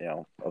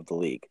 Of the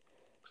league,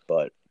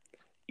 but.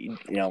 You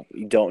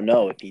don't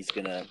know if he's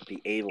going to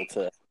be able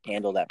to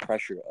handle that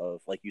pressure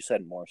of, like you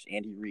said, Morris,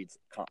 Andy Reid's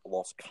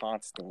lost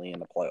constantly in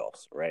the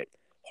playoffs, right?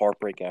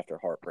 Heartbreak after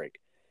heartbreak.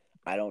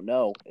 I don't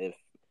know if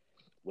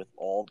with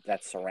all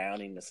that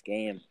surrounding this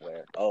game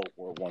where,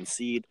 we're 1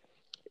 seed,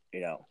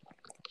 on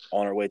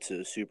our way to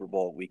the Super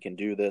Bowl, we can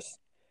do this.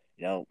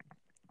 I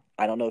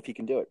don't know if he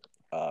can do it.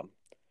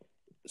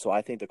 So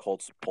I think the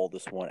Colts pull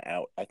this one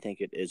out. I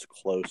think it is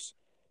close.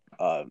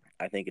 I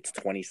think it's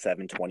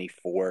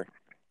 27-24.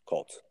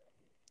 Colts.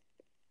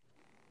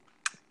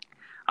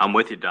 I'm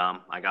with you, Dom.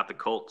 I got the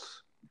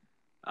Colts.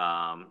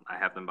 I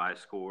have them by a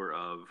score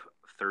of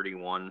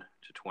 31-27.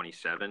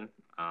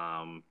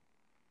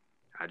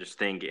 I just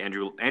think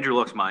Andrew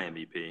Luck's my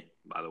MVP.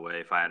 By the way,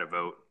 if I had a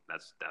vote,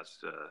 that's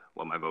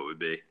what my vote would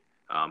be.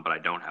 But I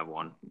don't have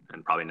one,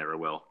 and probably never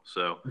will.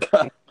 So,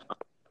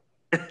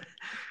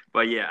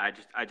 but yeah,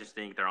 I just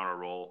think they're on a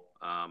roll.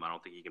 I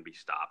don't think he can be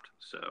stopped.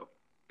 So,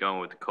 going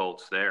with the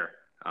Colts there.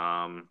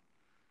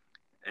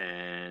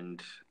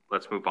 And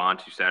let's move on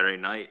to Saturday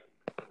night.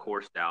 Of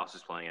course, Dallas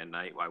is playing at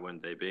night. Why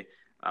wouldn't they be?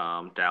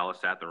 Dallas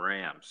at the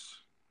Rams.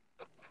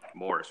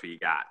 Morris, who you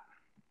got?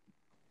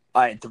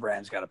 I think the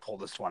Rams got to pull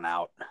this one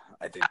out.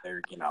 I think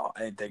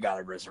they got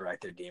to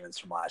resurrect their demons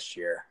from last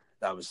year.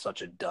 That was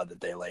such a dud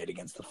that they laid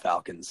against the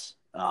Falcons.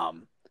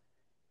 And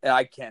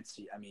I can't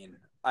see. I mean,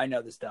 I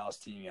know this Dallas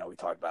team. We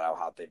talked about how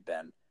hot they've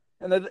been,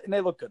 and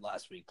they looked good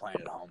last week playing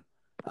at home.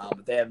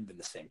 But they haven't been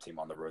the same team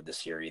on the road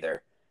this year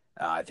either.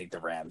 I think the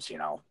Rams,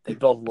 they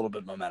built a little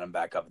bit of momentum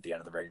back up at the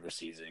end of the regular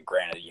season.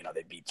 Granted,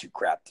 they beat 2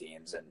 crap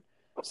teams in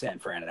San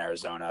Fran and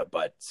Arizona,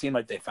 but it seemed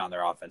like they found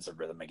their offensive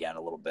rhythm again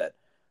a little bit.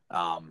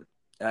 And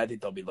I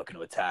think they'll be looking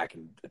to attack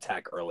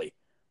early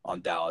on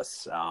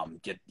Dallas.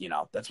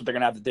 That's what they're going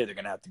to have to do. They're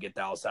going to have to get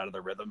Dallas out of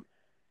their rhythm.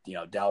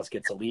 Dallas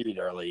gets a lead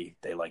early.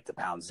 They like to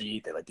pound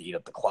Zeke. They like to eat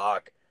up the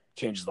clock.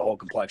 Changes the whole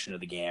complexion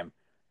of the game.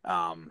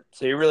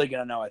 So you're really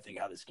going to know, I think,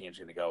 how this game's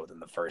going to go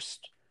within the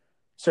first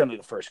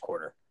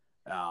quarter.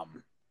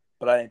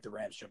 But I think the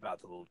Rams jump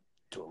out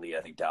to a lead.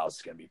 I think Dallas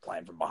is going to be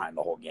playing from behind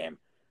the whole game.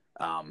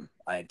 I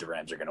think the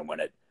Rams are going to win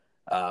it.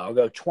 I'll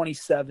go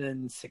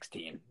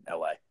 27-16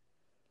 LA.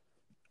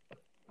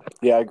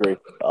 Yeah, I agree.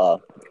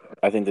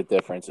 I think the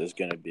difference is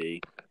going to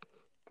be,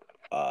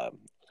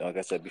 like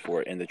I said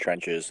before, in the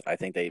trenches. I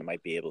think they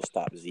might be able to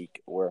stop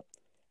Zeke, or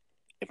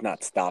if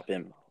not stop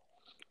him,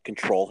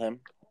 control him.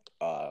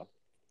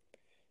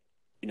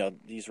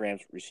 These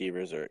Rams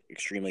receivers are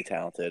extremely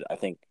talented. I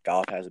think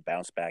Goff has a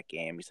bounce back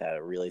game. He's had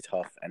a really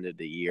tough end of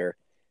the year.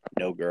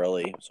 No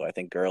Gurley. So I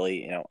think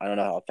Gurley, I don't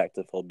know how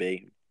effective he'll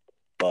be,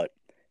 but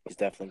he's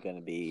definitely going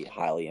to be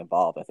highly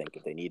involved. I think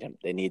if they need him,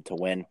 they need to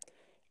win.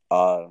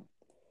 And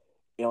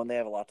they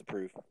have a lot to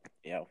prove.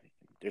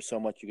 There's so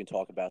much you can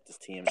talk about this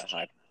team, the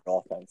high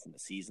offense and the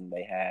season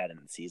they had and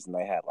the season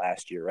they had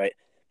last year, right?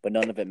 But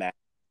none of it matters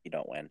if you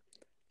don't win.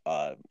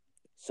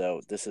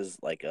 So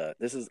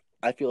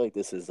I feel like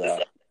this is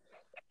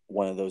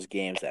one of those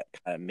games that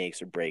kind of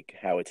makes or break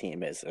how a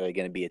team is. Are they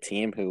going to be a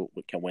team who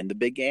can win the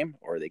big game,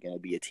 or are they going to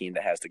be a team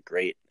that has the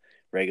great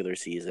regular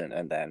season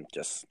and then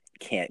just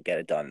can't get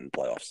it done in the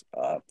playoffs?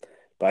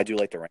 But I do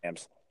like the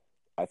Rams.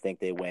 I think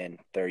they win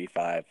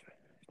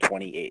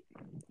 35-28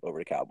 over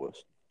the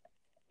Cowboys.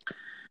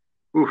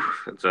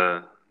 Oof, it's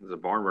a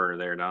barn burner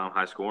there, Dom.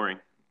 High scoring.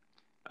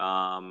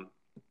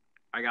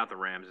 I got the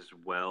Rams as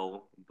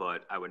well,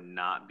 but I would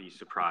not be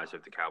surprised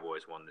if the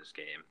Cowboys won this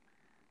game.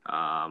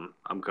 I'm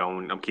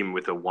keeping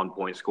with a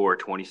 1-point score,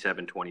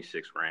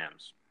 27-26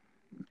 Rams.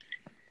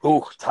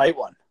 Ooh, tight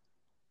one.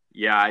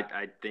 Yeah,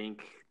 I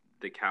think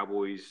the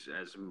Cowboys,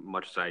 as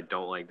much as I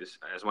don't like this,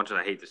 as much as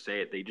I hate to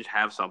say it, they just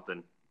have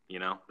something. They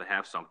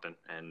have something,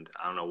 and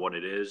I don't know what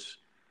it is,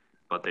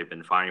 but they've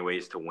been finding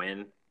ways to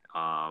win,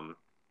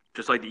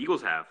 just like the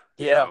Eagles have.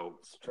 Yeah, so,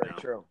 it's very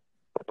true.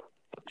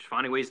 Just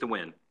finding ways to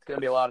win. It's going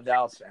to be a lot of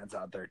Dallas fans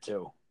out there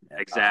too.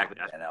 Exactly.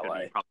 In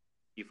LA. Probably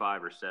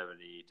 55 or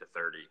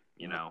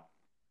 70-30.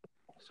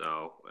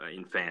 So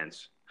in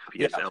fans,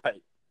 because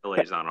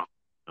LA's on.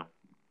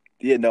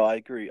 Yeah, no, I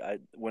agree. I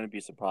wouldn't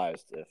be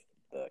surprised if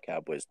the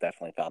Cowboys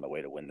definitely found a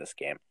way to win this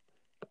game.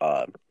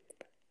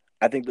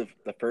 I think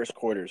the first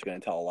quarter is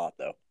going to tell a lot,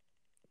 though.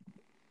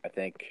 I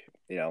think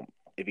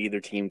if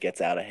either team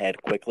gets out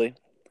ahead quickly,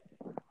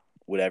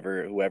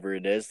 whoever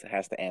it is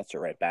has to answer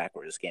right back,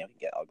 or this game can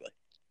get ugly.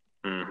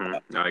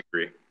 Mm-hmm. I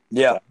agree.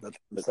 Yeah, that's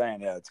what I'm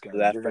saying. Yeah, it's going to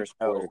that first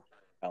quarter.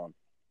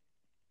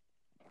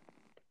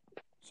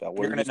 So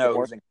you're going to know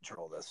who's in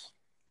control of this.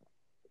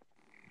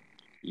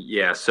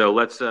 Yeah, so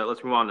let's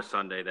move on to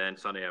Sunday then.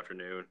 Sunday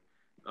afternoon,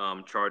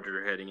 Chargers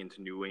are heading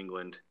into New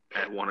England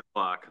at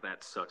 1:00.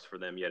 That sucks for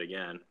them yet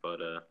again. But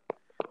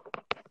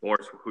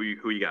Morris, who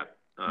you got?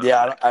 I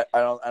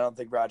don't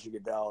think Roger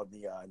Goodell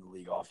in the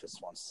league office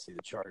wants to see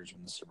the Chargers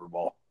win the Super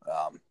Bowl,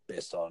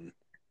 based on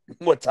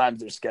what times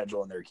they're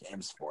scheduling their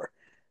games for.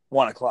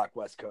 1:00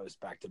 West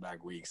Coast,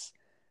 back-to-back weeks,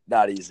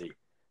 not easy.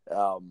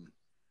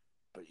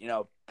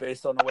 But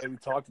based on the way we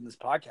talked in this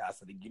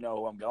podcast, I think you know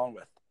who I'm going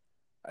with.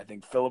 I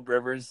think Phillip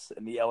Rivers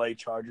and the LA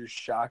Chargers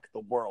shock the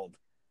world,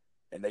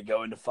 and they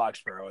go into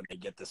Foxborough and they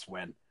get this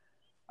win.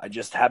 I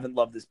just haven't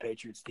loved this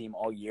Patriots team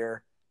all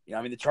year.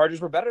 The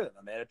Chargers were better than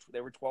them.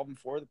 They were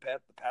 12-4. The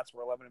Pats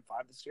were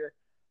 11-5 this year.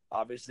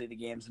 Obviously, the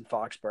game's in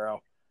Foxborough,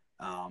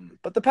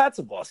 but the Pats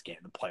have lost the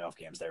playoff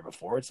games there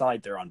before. It's not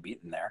like they're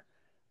unbeaten there.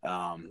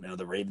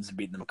 The Ravens have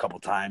beaten them a couple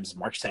times.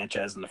 Mark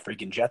Sanchez and the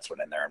freaking Jets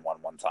went in there and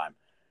won one time.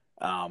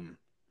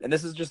 And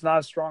this is just not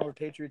as strong of a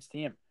Patriots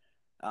team.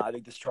 I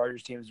think this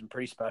Chargers team has been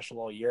pretty special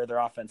all year. Their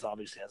offense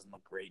obviously hasn't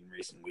looked great in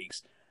recent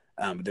weeks.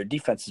 But their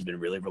defense has been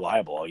really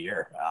reliable all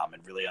year,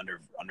 and really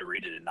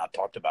underrated and not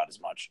talked about as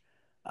much.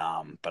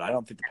 But I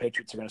don't think the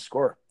Patriots are going to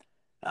score.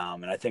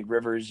 And I think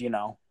Rivers,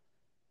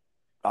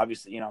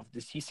 obviously,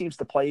 he seems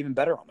to play even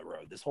better on the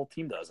road. This whole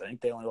team does. I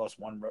think they only lost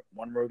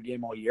one road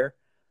game all year.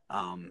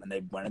 And they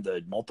went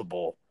into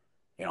multiple,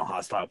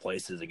 hostile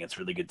places against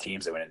really good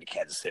teams. They went into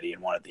Kansas City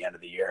and won at the end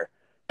of the year.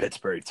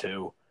 Pittsburgh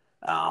too.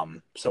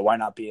 So why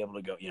not be able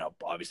to go,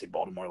 obviously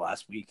Baltimore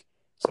last week.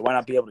 So why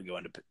not be able to go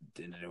into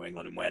New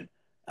England and win?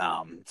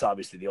 It's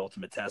obviously the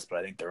ultimate test, but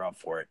I think they're up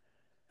for it.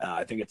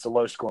 I think it's a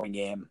low scoring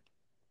game.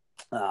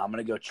 I'm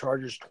going to go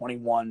Chargers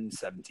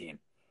 21-17.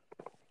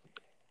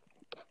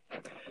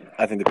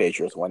 I think the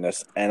Patriots win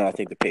this, and I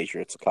think the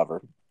Patriots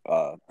cover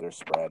their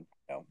spread.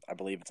 I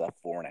believe it's at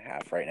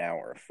 4.5 right now,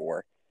 or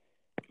 4.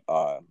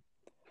 I've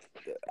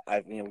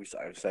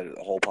said it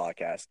the whole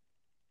podcast.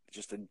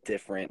 Just a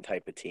different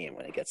type of team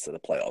when it gets to the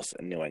playoffs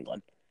in New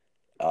England,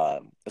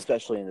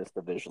 especially in this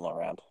divisional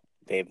round.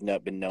 They've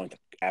been known to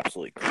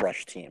absolutely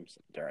crush teams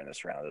during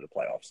this round of the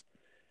playoffs.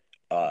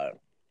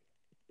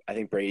 I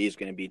think Brady is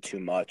going to be too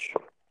much.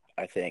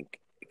 I think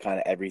kind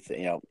of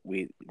everything.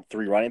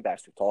 3 running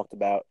backs we talked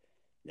about.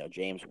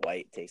 James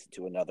White takes it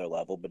to another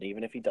level, but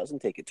even if he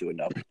doesn't take it to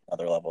another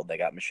level, they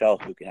got Michelle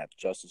who can have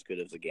just as good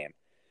as a game.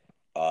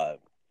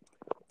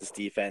 This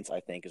defense,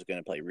 I think, is going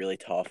to play really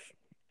tough,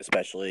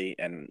 especially,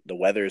 and the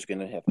weather is going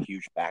to have a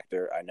huge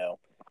factor. I know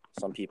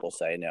some people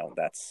say, no,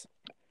 that's,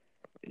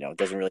 it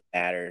doesn't really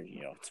matter.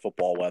 It's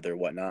football weather,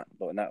 whatnot,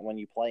 but not when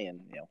you play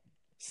in,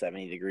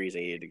 70 degrees,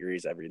 80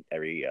 degrees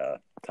every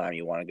time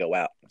you want to go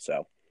out.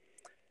 So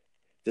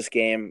this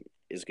game,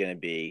 is going to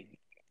be,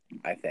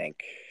 I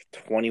think,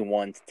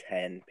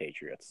 21-10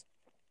 Patriots.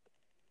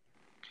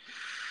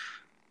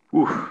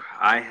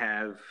 I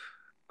have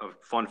a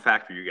fun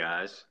fact for you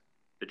guys.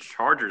 The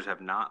Chargers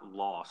have not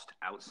lost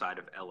outside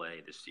of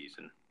LA this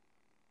season.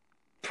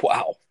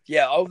 Wow.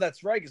 Yeah. Oh,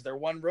 that's right. Because their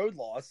one road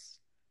loss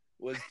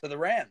was to the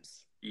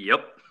Rams.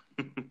 Yep.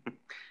 There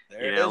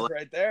it is,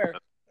 right there.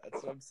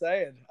 That's what I'm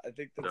saying. I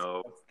think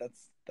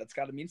that's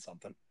got to mean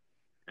something.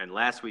 And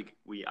last week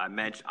I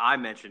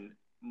mentioned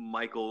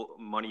Michael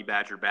Money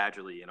Badger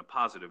Badgerly in a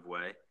positive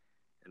way,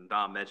 and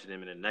Dom mentioned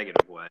him in a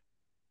negative way.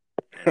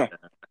 And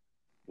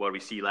what did we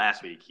see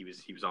last week? He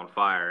was on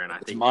fire, and I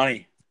think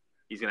money.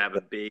 He's going to have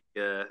a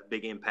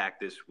big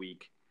impact this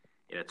week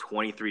in a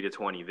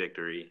 23-20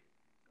 victory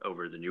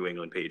over the New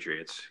England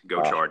Patriots.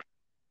 Go Chargers!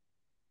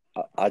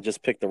 I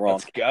just picked the wrong.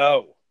 Let's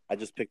go. I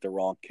just picked the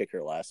wrong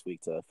kicker last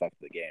week to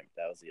affect the game.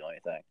 That was the only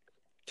thing.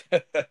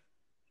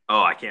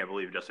 Oh, I can't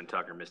believe Justin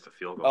Tucker missed a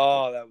field goal.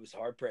 Oh, that was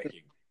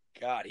heartbreaking.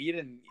 God, he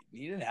didn't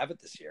have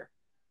it this year.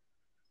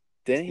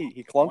 Didn't he?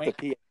 He clunked the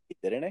PAT,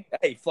 didn't he?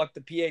 Yeah, he flunked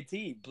the PAT.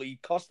 He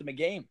cost them a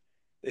game.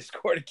 They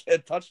scored a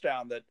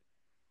touchdown that,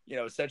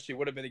 essentially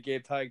would have been a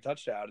game-tying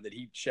touchdown, and that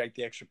he shanked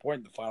the extra point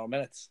in the final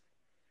minutes.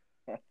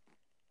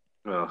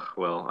 Oh,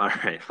 well, all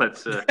right.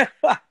 Let's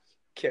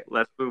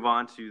move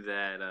on to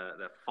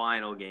that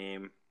final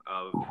game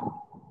of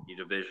the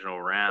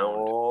divisional round.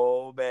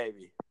 Oh,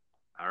 baby.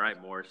 All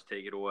right, Morris,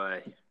 take it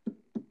away.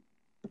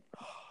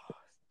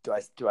 Do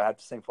I have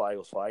to sing "Fly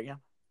Eagles Fly" again?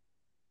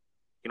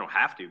 You don't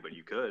have to, but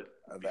you could.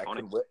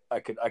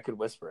 I could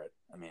whisper it.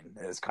 I mean,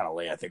 it's kind of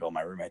late. I think all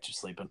my roommates are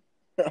sleeping.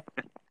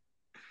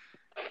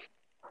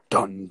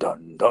 Dun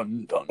dun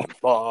dun dun,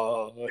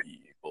 fly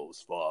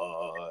Eagles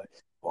fly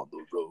on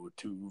the road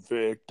to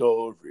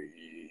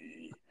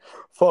victory.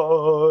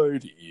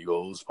 Fight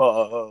Eagles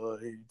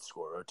fight,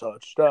 score a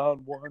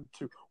touchdown. 1,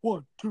 2,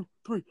 1, 2,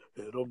 3.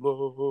 Hit 'em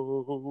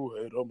low,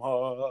 hit 'em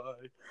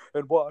high,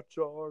 and watch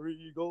our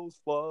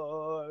Eagles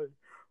fly.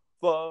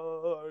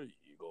 Fly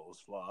Eagles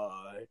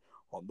fly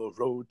on the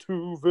road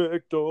to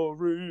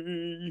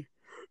victory.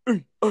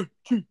 EIGLES,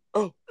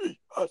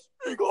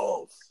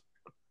 Eagles.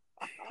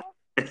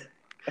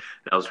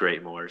 That was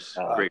great, Morris.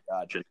 Great.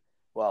 God.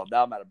 Well,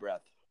 now I'm out of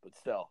breath, but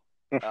still.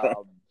 I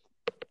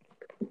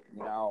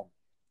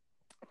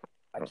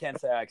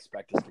can't say I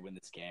expect us to win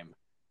this game.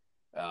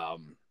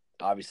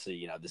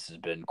 Obviously, this has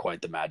been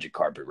quite the magic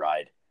carpet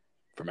ride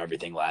from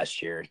everything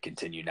last year,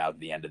 continued now to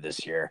the end of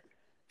this year.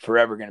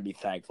 Forever going to be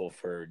thankful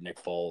for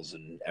Nick Foles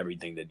and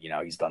everything that,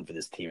 he's done for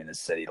this team in this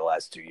city the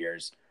last 2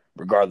 years,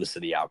 regardless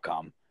of the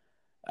outcome.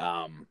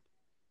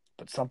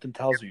 But something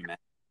tells me, man,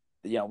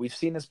 we've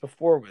seen this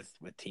before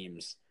with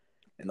teams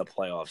in the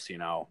playoffs.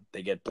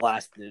 They get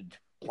blasted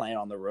playing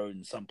on the road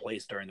in some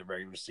place during the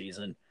regular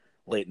season,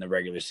 late in the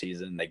regular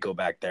season. They go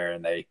back there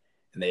and they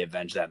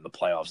avenge that in the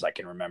playoffs. I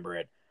can remember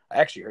it. I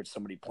actually heard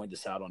somebody point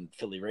this out on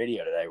Philly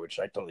radio today, which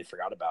I totally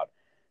forgot about.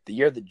 The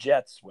year the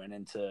Jets went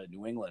into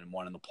New England and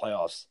won in the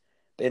playoffs,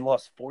 they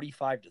lost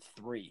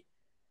 45-3,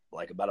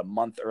 like about a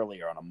month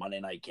earlier on a Monday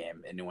night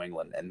game in New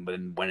England, and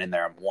then went in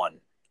there and won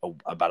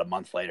about a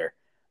month later.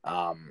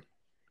 I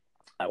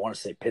want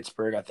to say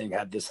Pittsburgh, I think,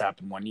 had this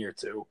happen one year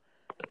too.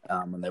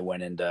 When they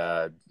went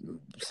into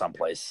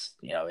someplace,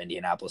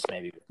 Indianapolis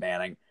maybe with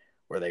Manning,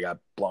 where they got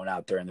blown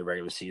out during the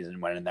regular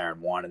season, went in there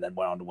and won, and then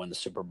went on to win the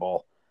Super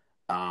Bowl.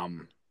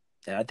 And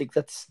I think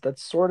that's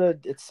sort of,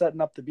 it's setting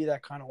up to be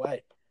that kind of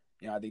way.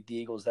 I think the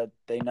Eagles, that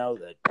they know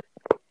that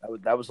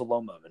was a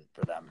low moment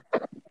for them.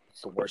 It's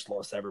the worst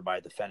loss ever by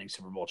a defending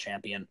Super Bowl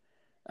champion.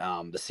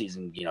 The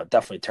season,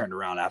 definitely turned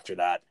around after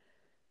that.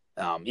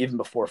 Even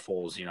before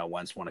Foles,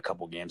 Wentz won a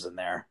couple games in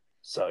there.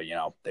 So,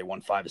 they won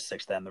 5 of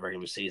 6 then the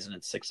regular season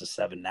and 6 of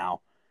 7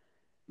 now.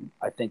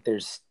 I think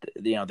there's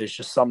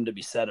just something to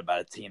be said about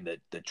a team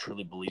that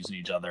truly believes in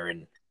each other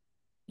and,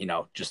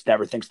 just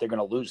never thinks they're going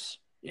to lose.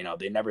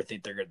 They never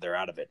think they're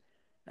out of it,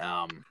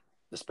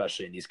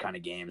 especially in these kind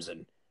of games.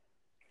 And,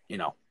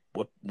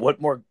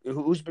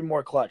 who's been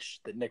more clutch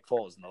than Nick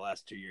Foles in the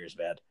last 2 years,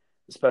 man,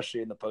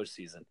 especially in the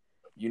postseason?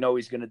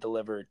 He's going to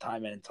deliver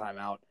time in and time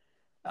out.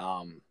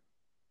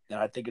 And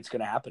I think it's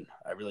going to happen.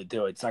 I really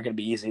do. It's not going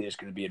to be easy. There's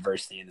going to be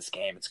adversity in this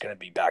game. It's going to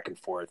be back and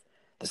forth.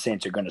 The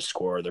Saints are going to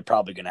score. They're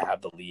probably going to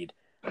have the lead.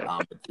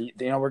 But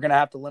we're going to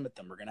have to limit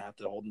them. We're going to have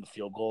to hold them to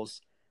field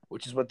goals,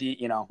 which is what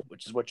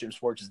Jim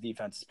Schwartz's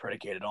defense is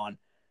predicated on.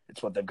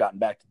 It's what they've gotten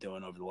back to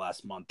doing over the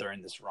last month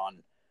during this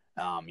run.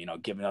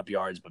 Giving up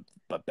yards,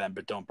 but bend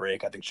but don't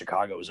break. I think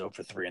Chicago was 0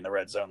 for 3 in the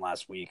red zone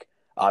last week.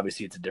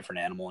 Obviously, it's a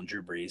different animal in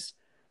Drew Brees.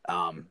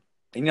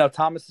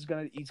 Thomas he's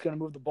going to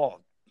move the ball.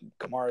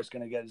 Kamara's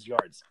going to get his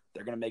yards.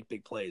 They're going to make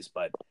big plays,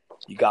 but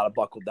you got to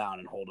buckle down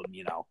and hold them,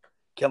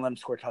 Can't let them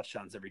score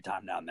touchdowns every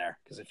time down there,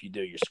 because if you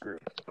do, you're screwed.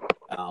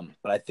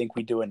 But I think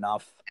we do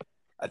enough.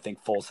 I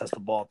think Foles has the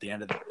ball at the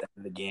end of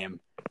the game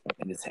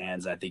in his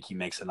hands. I think he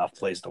makes enough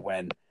plays to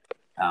win.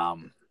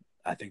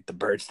 I think the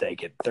Birds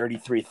take it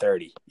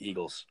 33-30,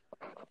 Eagles.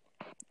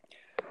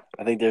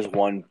 I think there's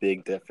one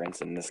big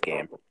difference in this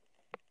game,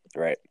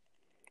 right?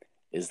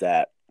 Is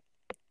that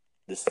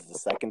this is the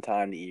second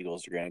time the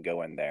Eagles are going to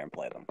go in there and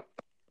play them,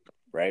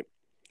 right?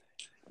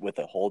 With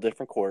a whole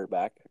different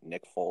quarterback.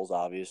 Nick Foles,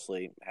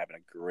 obviously, having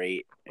a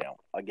great,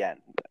 again,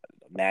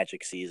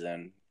 magic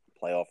season,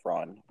 playoff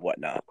run,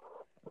 whatnot,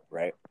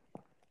 right?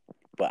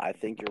 But I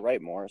think you're right,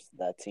 Morris.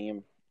 That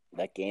game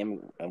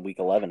in Week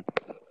 11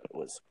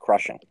 was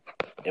crushing.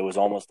 It was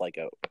almost like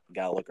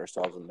got to look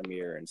ourselves in the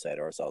mirror and say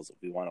to ourselves, if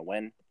we want to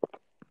win,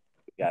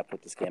 we got to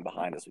put this game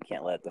behind us. We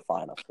can't let it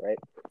define us, right?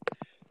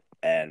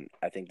 And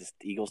I think this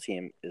Eagles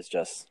team is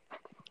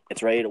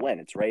it's ready to win.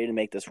 It's ready to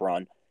make this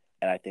run.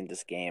 And I think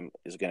this game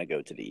is going to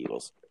go to the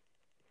Eagles.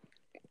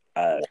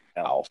 It's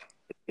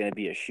going to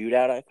be a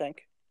shootout, I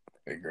think.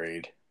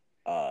 Agreed.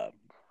 But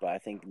I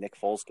think Nick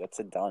Foles gets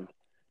it done.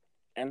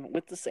 And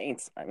with the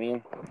Saints, I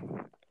mean,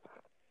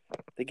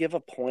 they give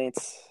up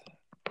points.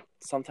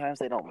 Sometimes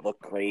they don't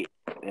look great,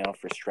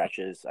 for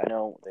stretches. I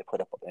know they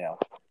put up,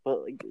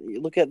 but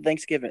you look at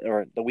Thanksgiving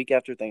or the week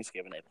after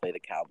Thanksgiving, they play the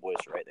Cowboys,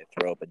 right? They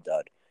throw up a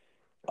dud.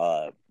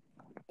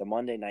 The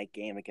Monday night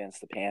game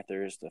against the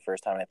Panthers, the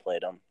first time they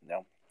played them,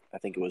 I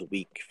think it was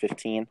week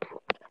 15,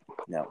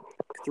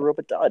 threw up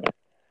a dud.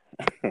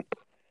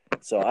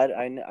 So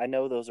I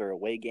know those are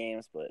away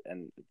games,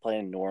 and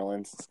playing in New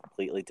Orleans is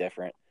completely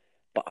different.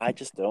 But I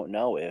just don't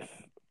know if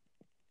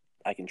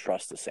I can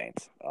trust the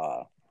Saints.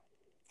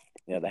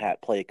 They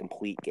play a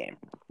complete game.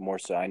 More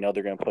so, I know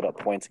they're going to put up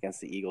points against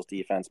the Eagles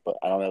defense, but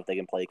I don't know if they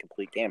can play a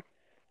complete game.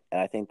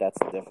 And I think that's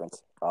the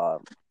difference.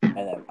 And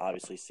then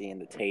obviously seeing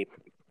the tape,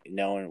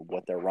 knowing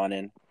what they're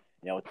running,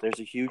 there's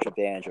a huge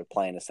advantage of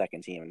playing a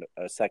second team,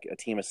 a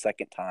team a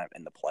second time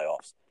in the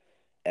playoffs.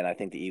 And I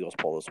think the Eagles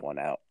pull this one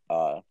out.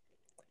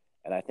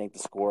 And I think the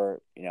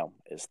score,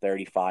 is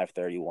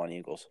 35-31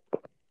 Eagles.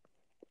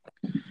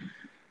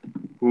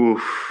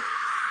 Oof.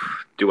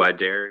 Do I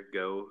dare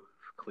go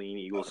clean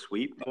Eagles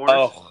sweep, Morris?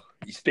 Oh,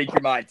 you speak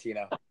your mind,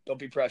 Tino. Don't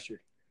be pressured.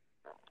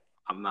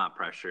 I'm not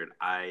pressured.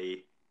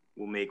 I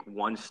will make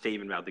one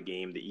statement about the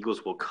game. The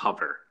Eagles will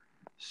cover.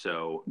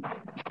 So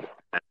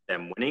that's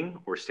them winning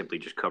or simply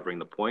just covering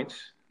the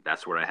points.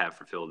 That's what I have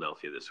for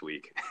Philadelphia this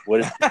week.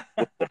 What is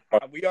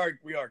we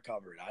are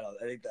covered.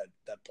 I think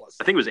that plus.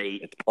 I think it was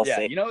 8. It's plus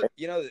yeah,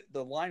 8.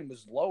 The line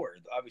was lower.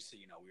 Obviously,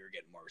 we were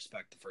getting more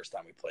respect the first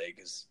time we played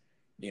because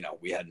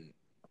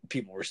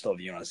people were still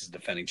viewing us as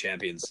defending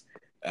champions.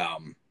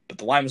 But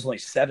the line was only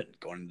 7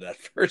 going into that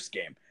first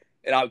game.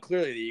 And now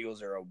clearly the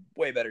Eagles are a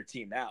way better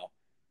team now.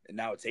 And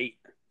now it's 8.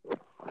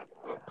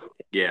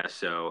 Yeah,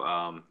 so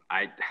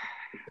I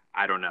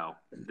don't know.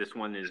 This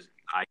one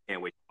I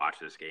can't wait to watch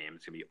this game.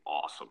 It's going to be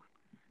awesome.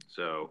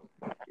 So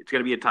it's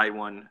going to be a tight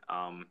one.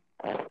 It's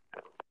going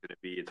to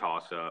be a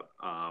toss-up.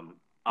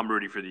 I'm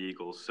rooting for the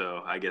Eagles,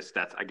 so I guess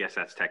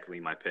that's technically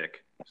my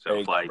pick.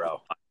 So,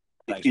 bro.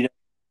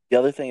 The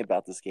other thing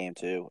about this game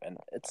too, and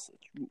it's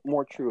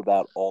more true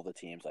about all the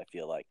teams, I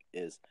feel like,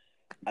 is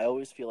I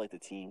always feel like the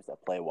teams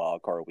that play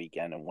wild card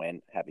weekend and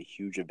win have a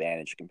huge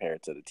advantage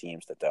compared to the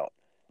teams that don't,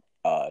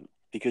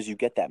 because you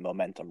get that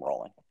momentum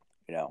rolling.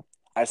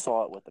 I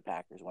saw it with the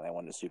Packers when they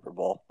won the Super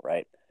Bowl,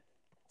 right?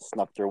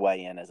 Snuck their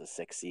way in as a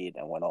 6 seed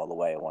and went all the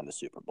way and won the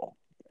Super Bowl.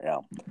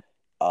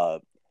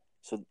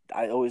 So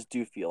I always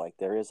do feel like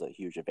there is a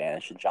huge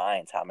advantage. The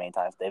Giants, how many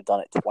times they've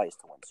done it twice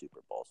to win Super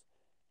Bowls.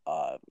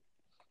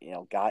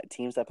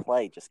 Teams that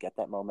play just get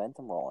that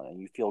momentum rolling, and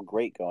you feel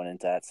great going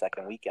into that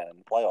second weekend in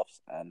the playoffs.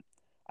 And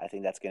I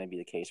think that's going to be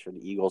the case for the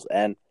Eagles.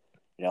 And,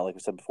 like we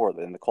said before,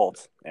 in the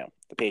Colts,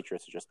 the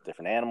Patriots are just a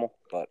different animal,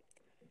 but,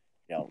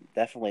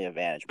 definitely an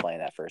advantage playing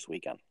that first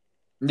weekend.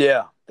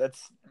 Yeah,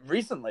 that's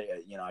recently,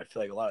 I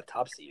feel like a lot of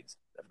top seeds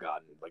have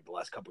gotten like the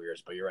last couple of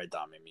years, but you're right,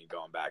 Dom. I mean,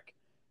 going back,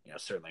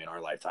 certainly in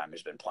our lifetime,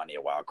 there's been plenty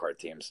of wild card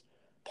teams,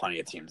 plenty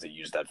of teams that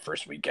use that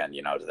first weekend,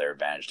 to their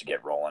advantage to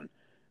get rolling.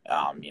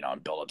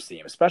 And build up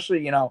steam.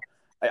 Especially,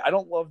 I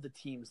don't love the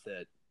teams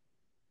that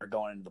are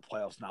going into the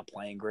playoffs not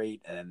playing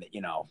great, and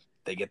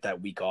they get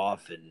that week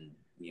off, and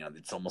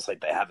it's almost like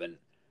they haven't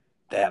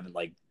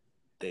like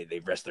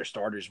they rest their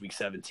starters week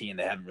 17.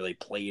 They haven't really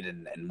played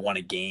and won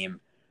a game,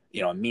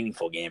 a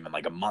meaningful game in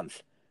like a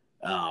month.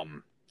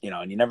 And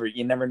you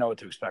never know what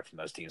to expect from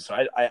those teams. So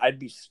I'd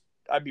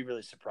be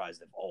really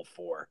surprised if all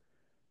 4,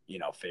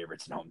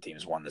 favorites and home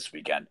teams won this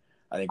weekend.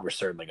 I think we're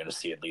certainly going to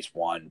see at least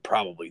 1,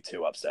 probably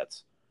 2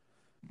 upsets.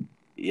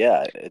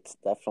 Yeah, it's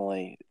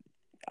definitely,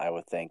 I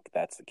would think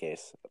that's the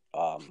case.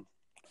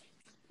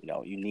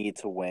 You need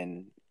to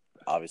win,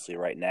 obviously,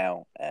 right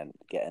now, and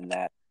getting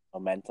that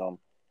momentum,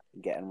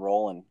 getting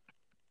rolling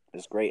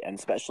is great. And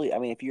especially, I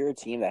mean, if you're a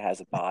team that has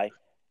a bye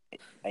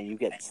and you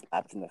get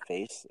slapped in the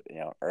face,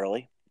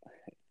 early,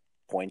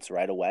 points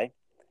right away,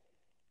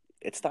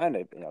 it's time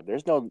to,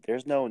 there's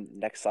no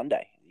next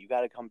Sunday. You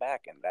got to come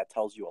back, and that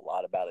tells you a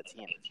lot about a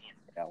team.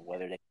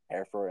 Whether they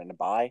prepare for it in the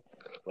bye,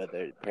 whether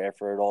they prepare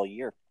for it all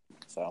year.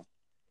 So,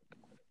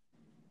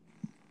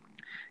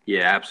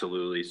 yeah,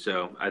 absolutely.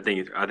 So I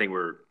think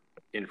we're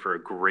in for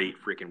a great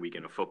freaking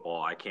weekend of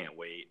football. I can't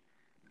wait.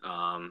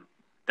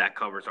 That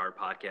covers our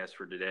podcast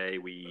for today.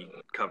 We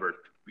covered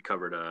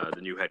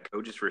the new head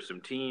coaches for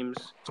some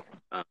teams.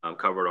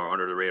 Covered our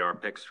under the radar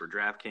picks for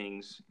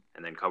DraftKings,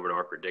 and then covered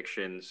our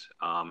predictions.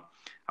 I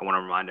want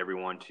to remind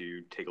everyone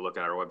to take a look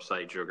at our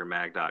website,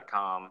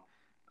 jokermag.com.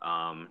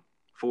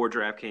 For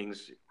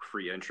DraftKings,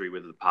 free entry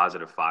with a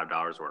deposit of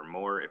 $5 or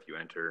more if you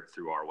enter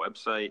through our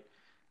website.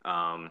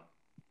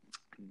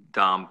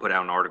 Dom put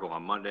out an article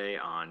on Monday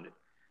on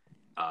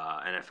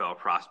NFL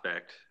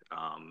prospect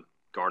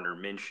Gardner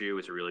Minshew.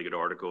 It's a really good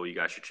article. You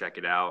guys should check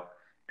it out.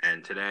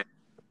 And today,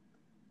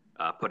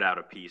 put out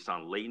a piece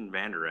on Leighton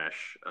Vander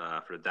Esch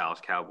for the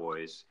Dallas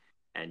Cowboys.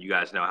 And you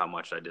guys know how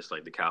much I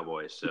dislike the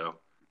Cowboys, so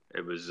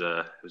it was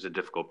a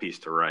difficult piece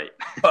to write.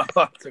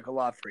 It took a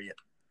lot for you.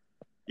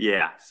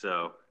 Yeah,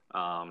 so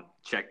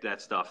check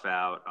that stuff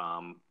out.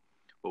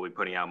 We'll be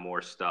putting out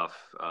more stuff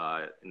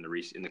in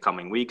the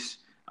coming weeks.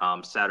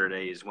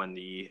 Saturday is when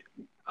the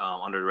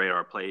Under the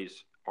Radar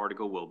Plays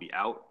article will be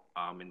out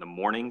in the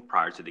morning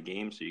prior to the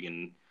game, so you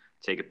can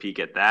take a peek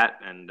at that.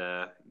 And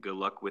good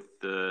luck with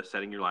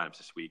setting your lineups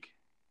this week.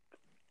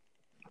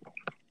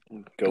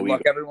 Good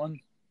luck, everyone.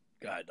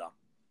 Go ahead, Dom.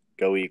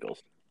 Go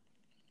Eagles.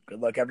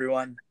 Good luck,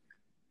 everyone,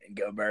 and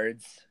go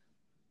Birds.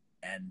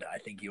 And I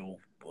think you'll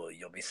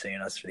be seeing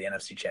us for the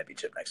NFC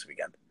Championship next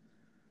weekend.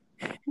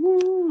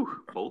 Woo!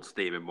 Bold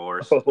statement,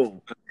 Morris.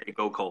 Oh. Hey,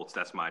 go Colts.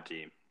 That's my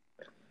team.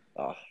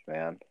 Oh,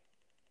 man.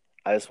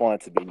 I just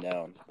want it to be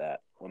known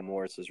that when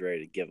Morris was ready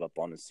to give up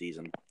on the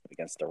season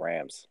against the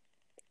Rams,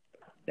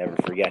 never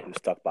forget who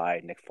stuck by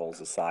Nick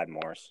Foles' side,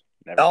 Morris.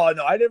 Never. Oh,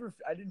 no, I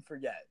didn't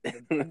forget.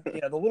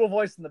 The little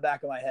voice in the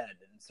back of my head.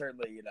 And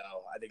certainly,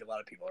 I think a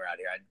lot of people are out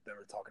here. I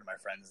remember talking to my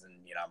friends and,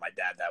 my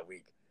dad that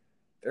week.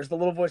 There's the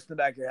little voice in the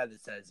back of your head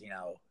that says,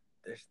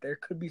 there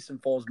could be some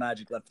Foles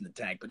magic left in the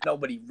tank, but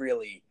nobody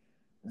really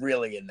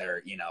in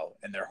their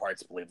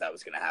hearts believed that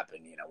was going to happen.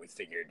 We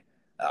figured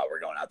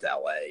we're going out to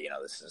LA.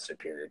 This is a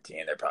superior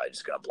team. They're probably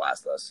just going to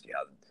blast us.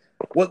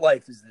 What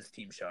life is this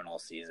team shown all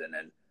season?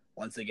 And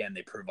once again,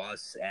 they prove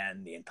us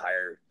and the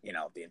entire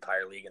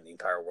league and the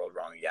entire world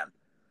wrong again.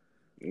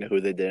 You know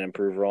who they didn't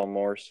prove wrong,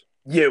 Morris?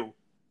 You.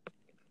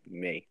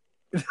 Me.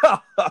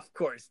 Of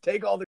course.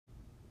 Take all the.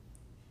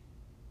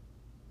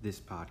 This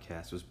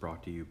podcast was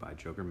brought to you by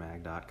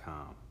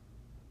JokerMag.com,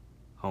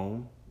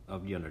 home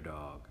of the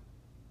underdog.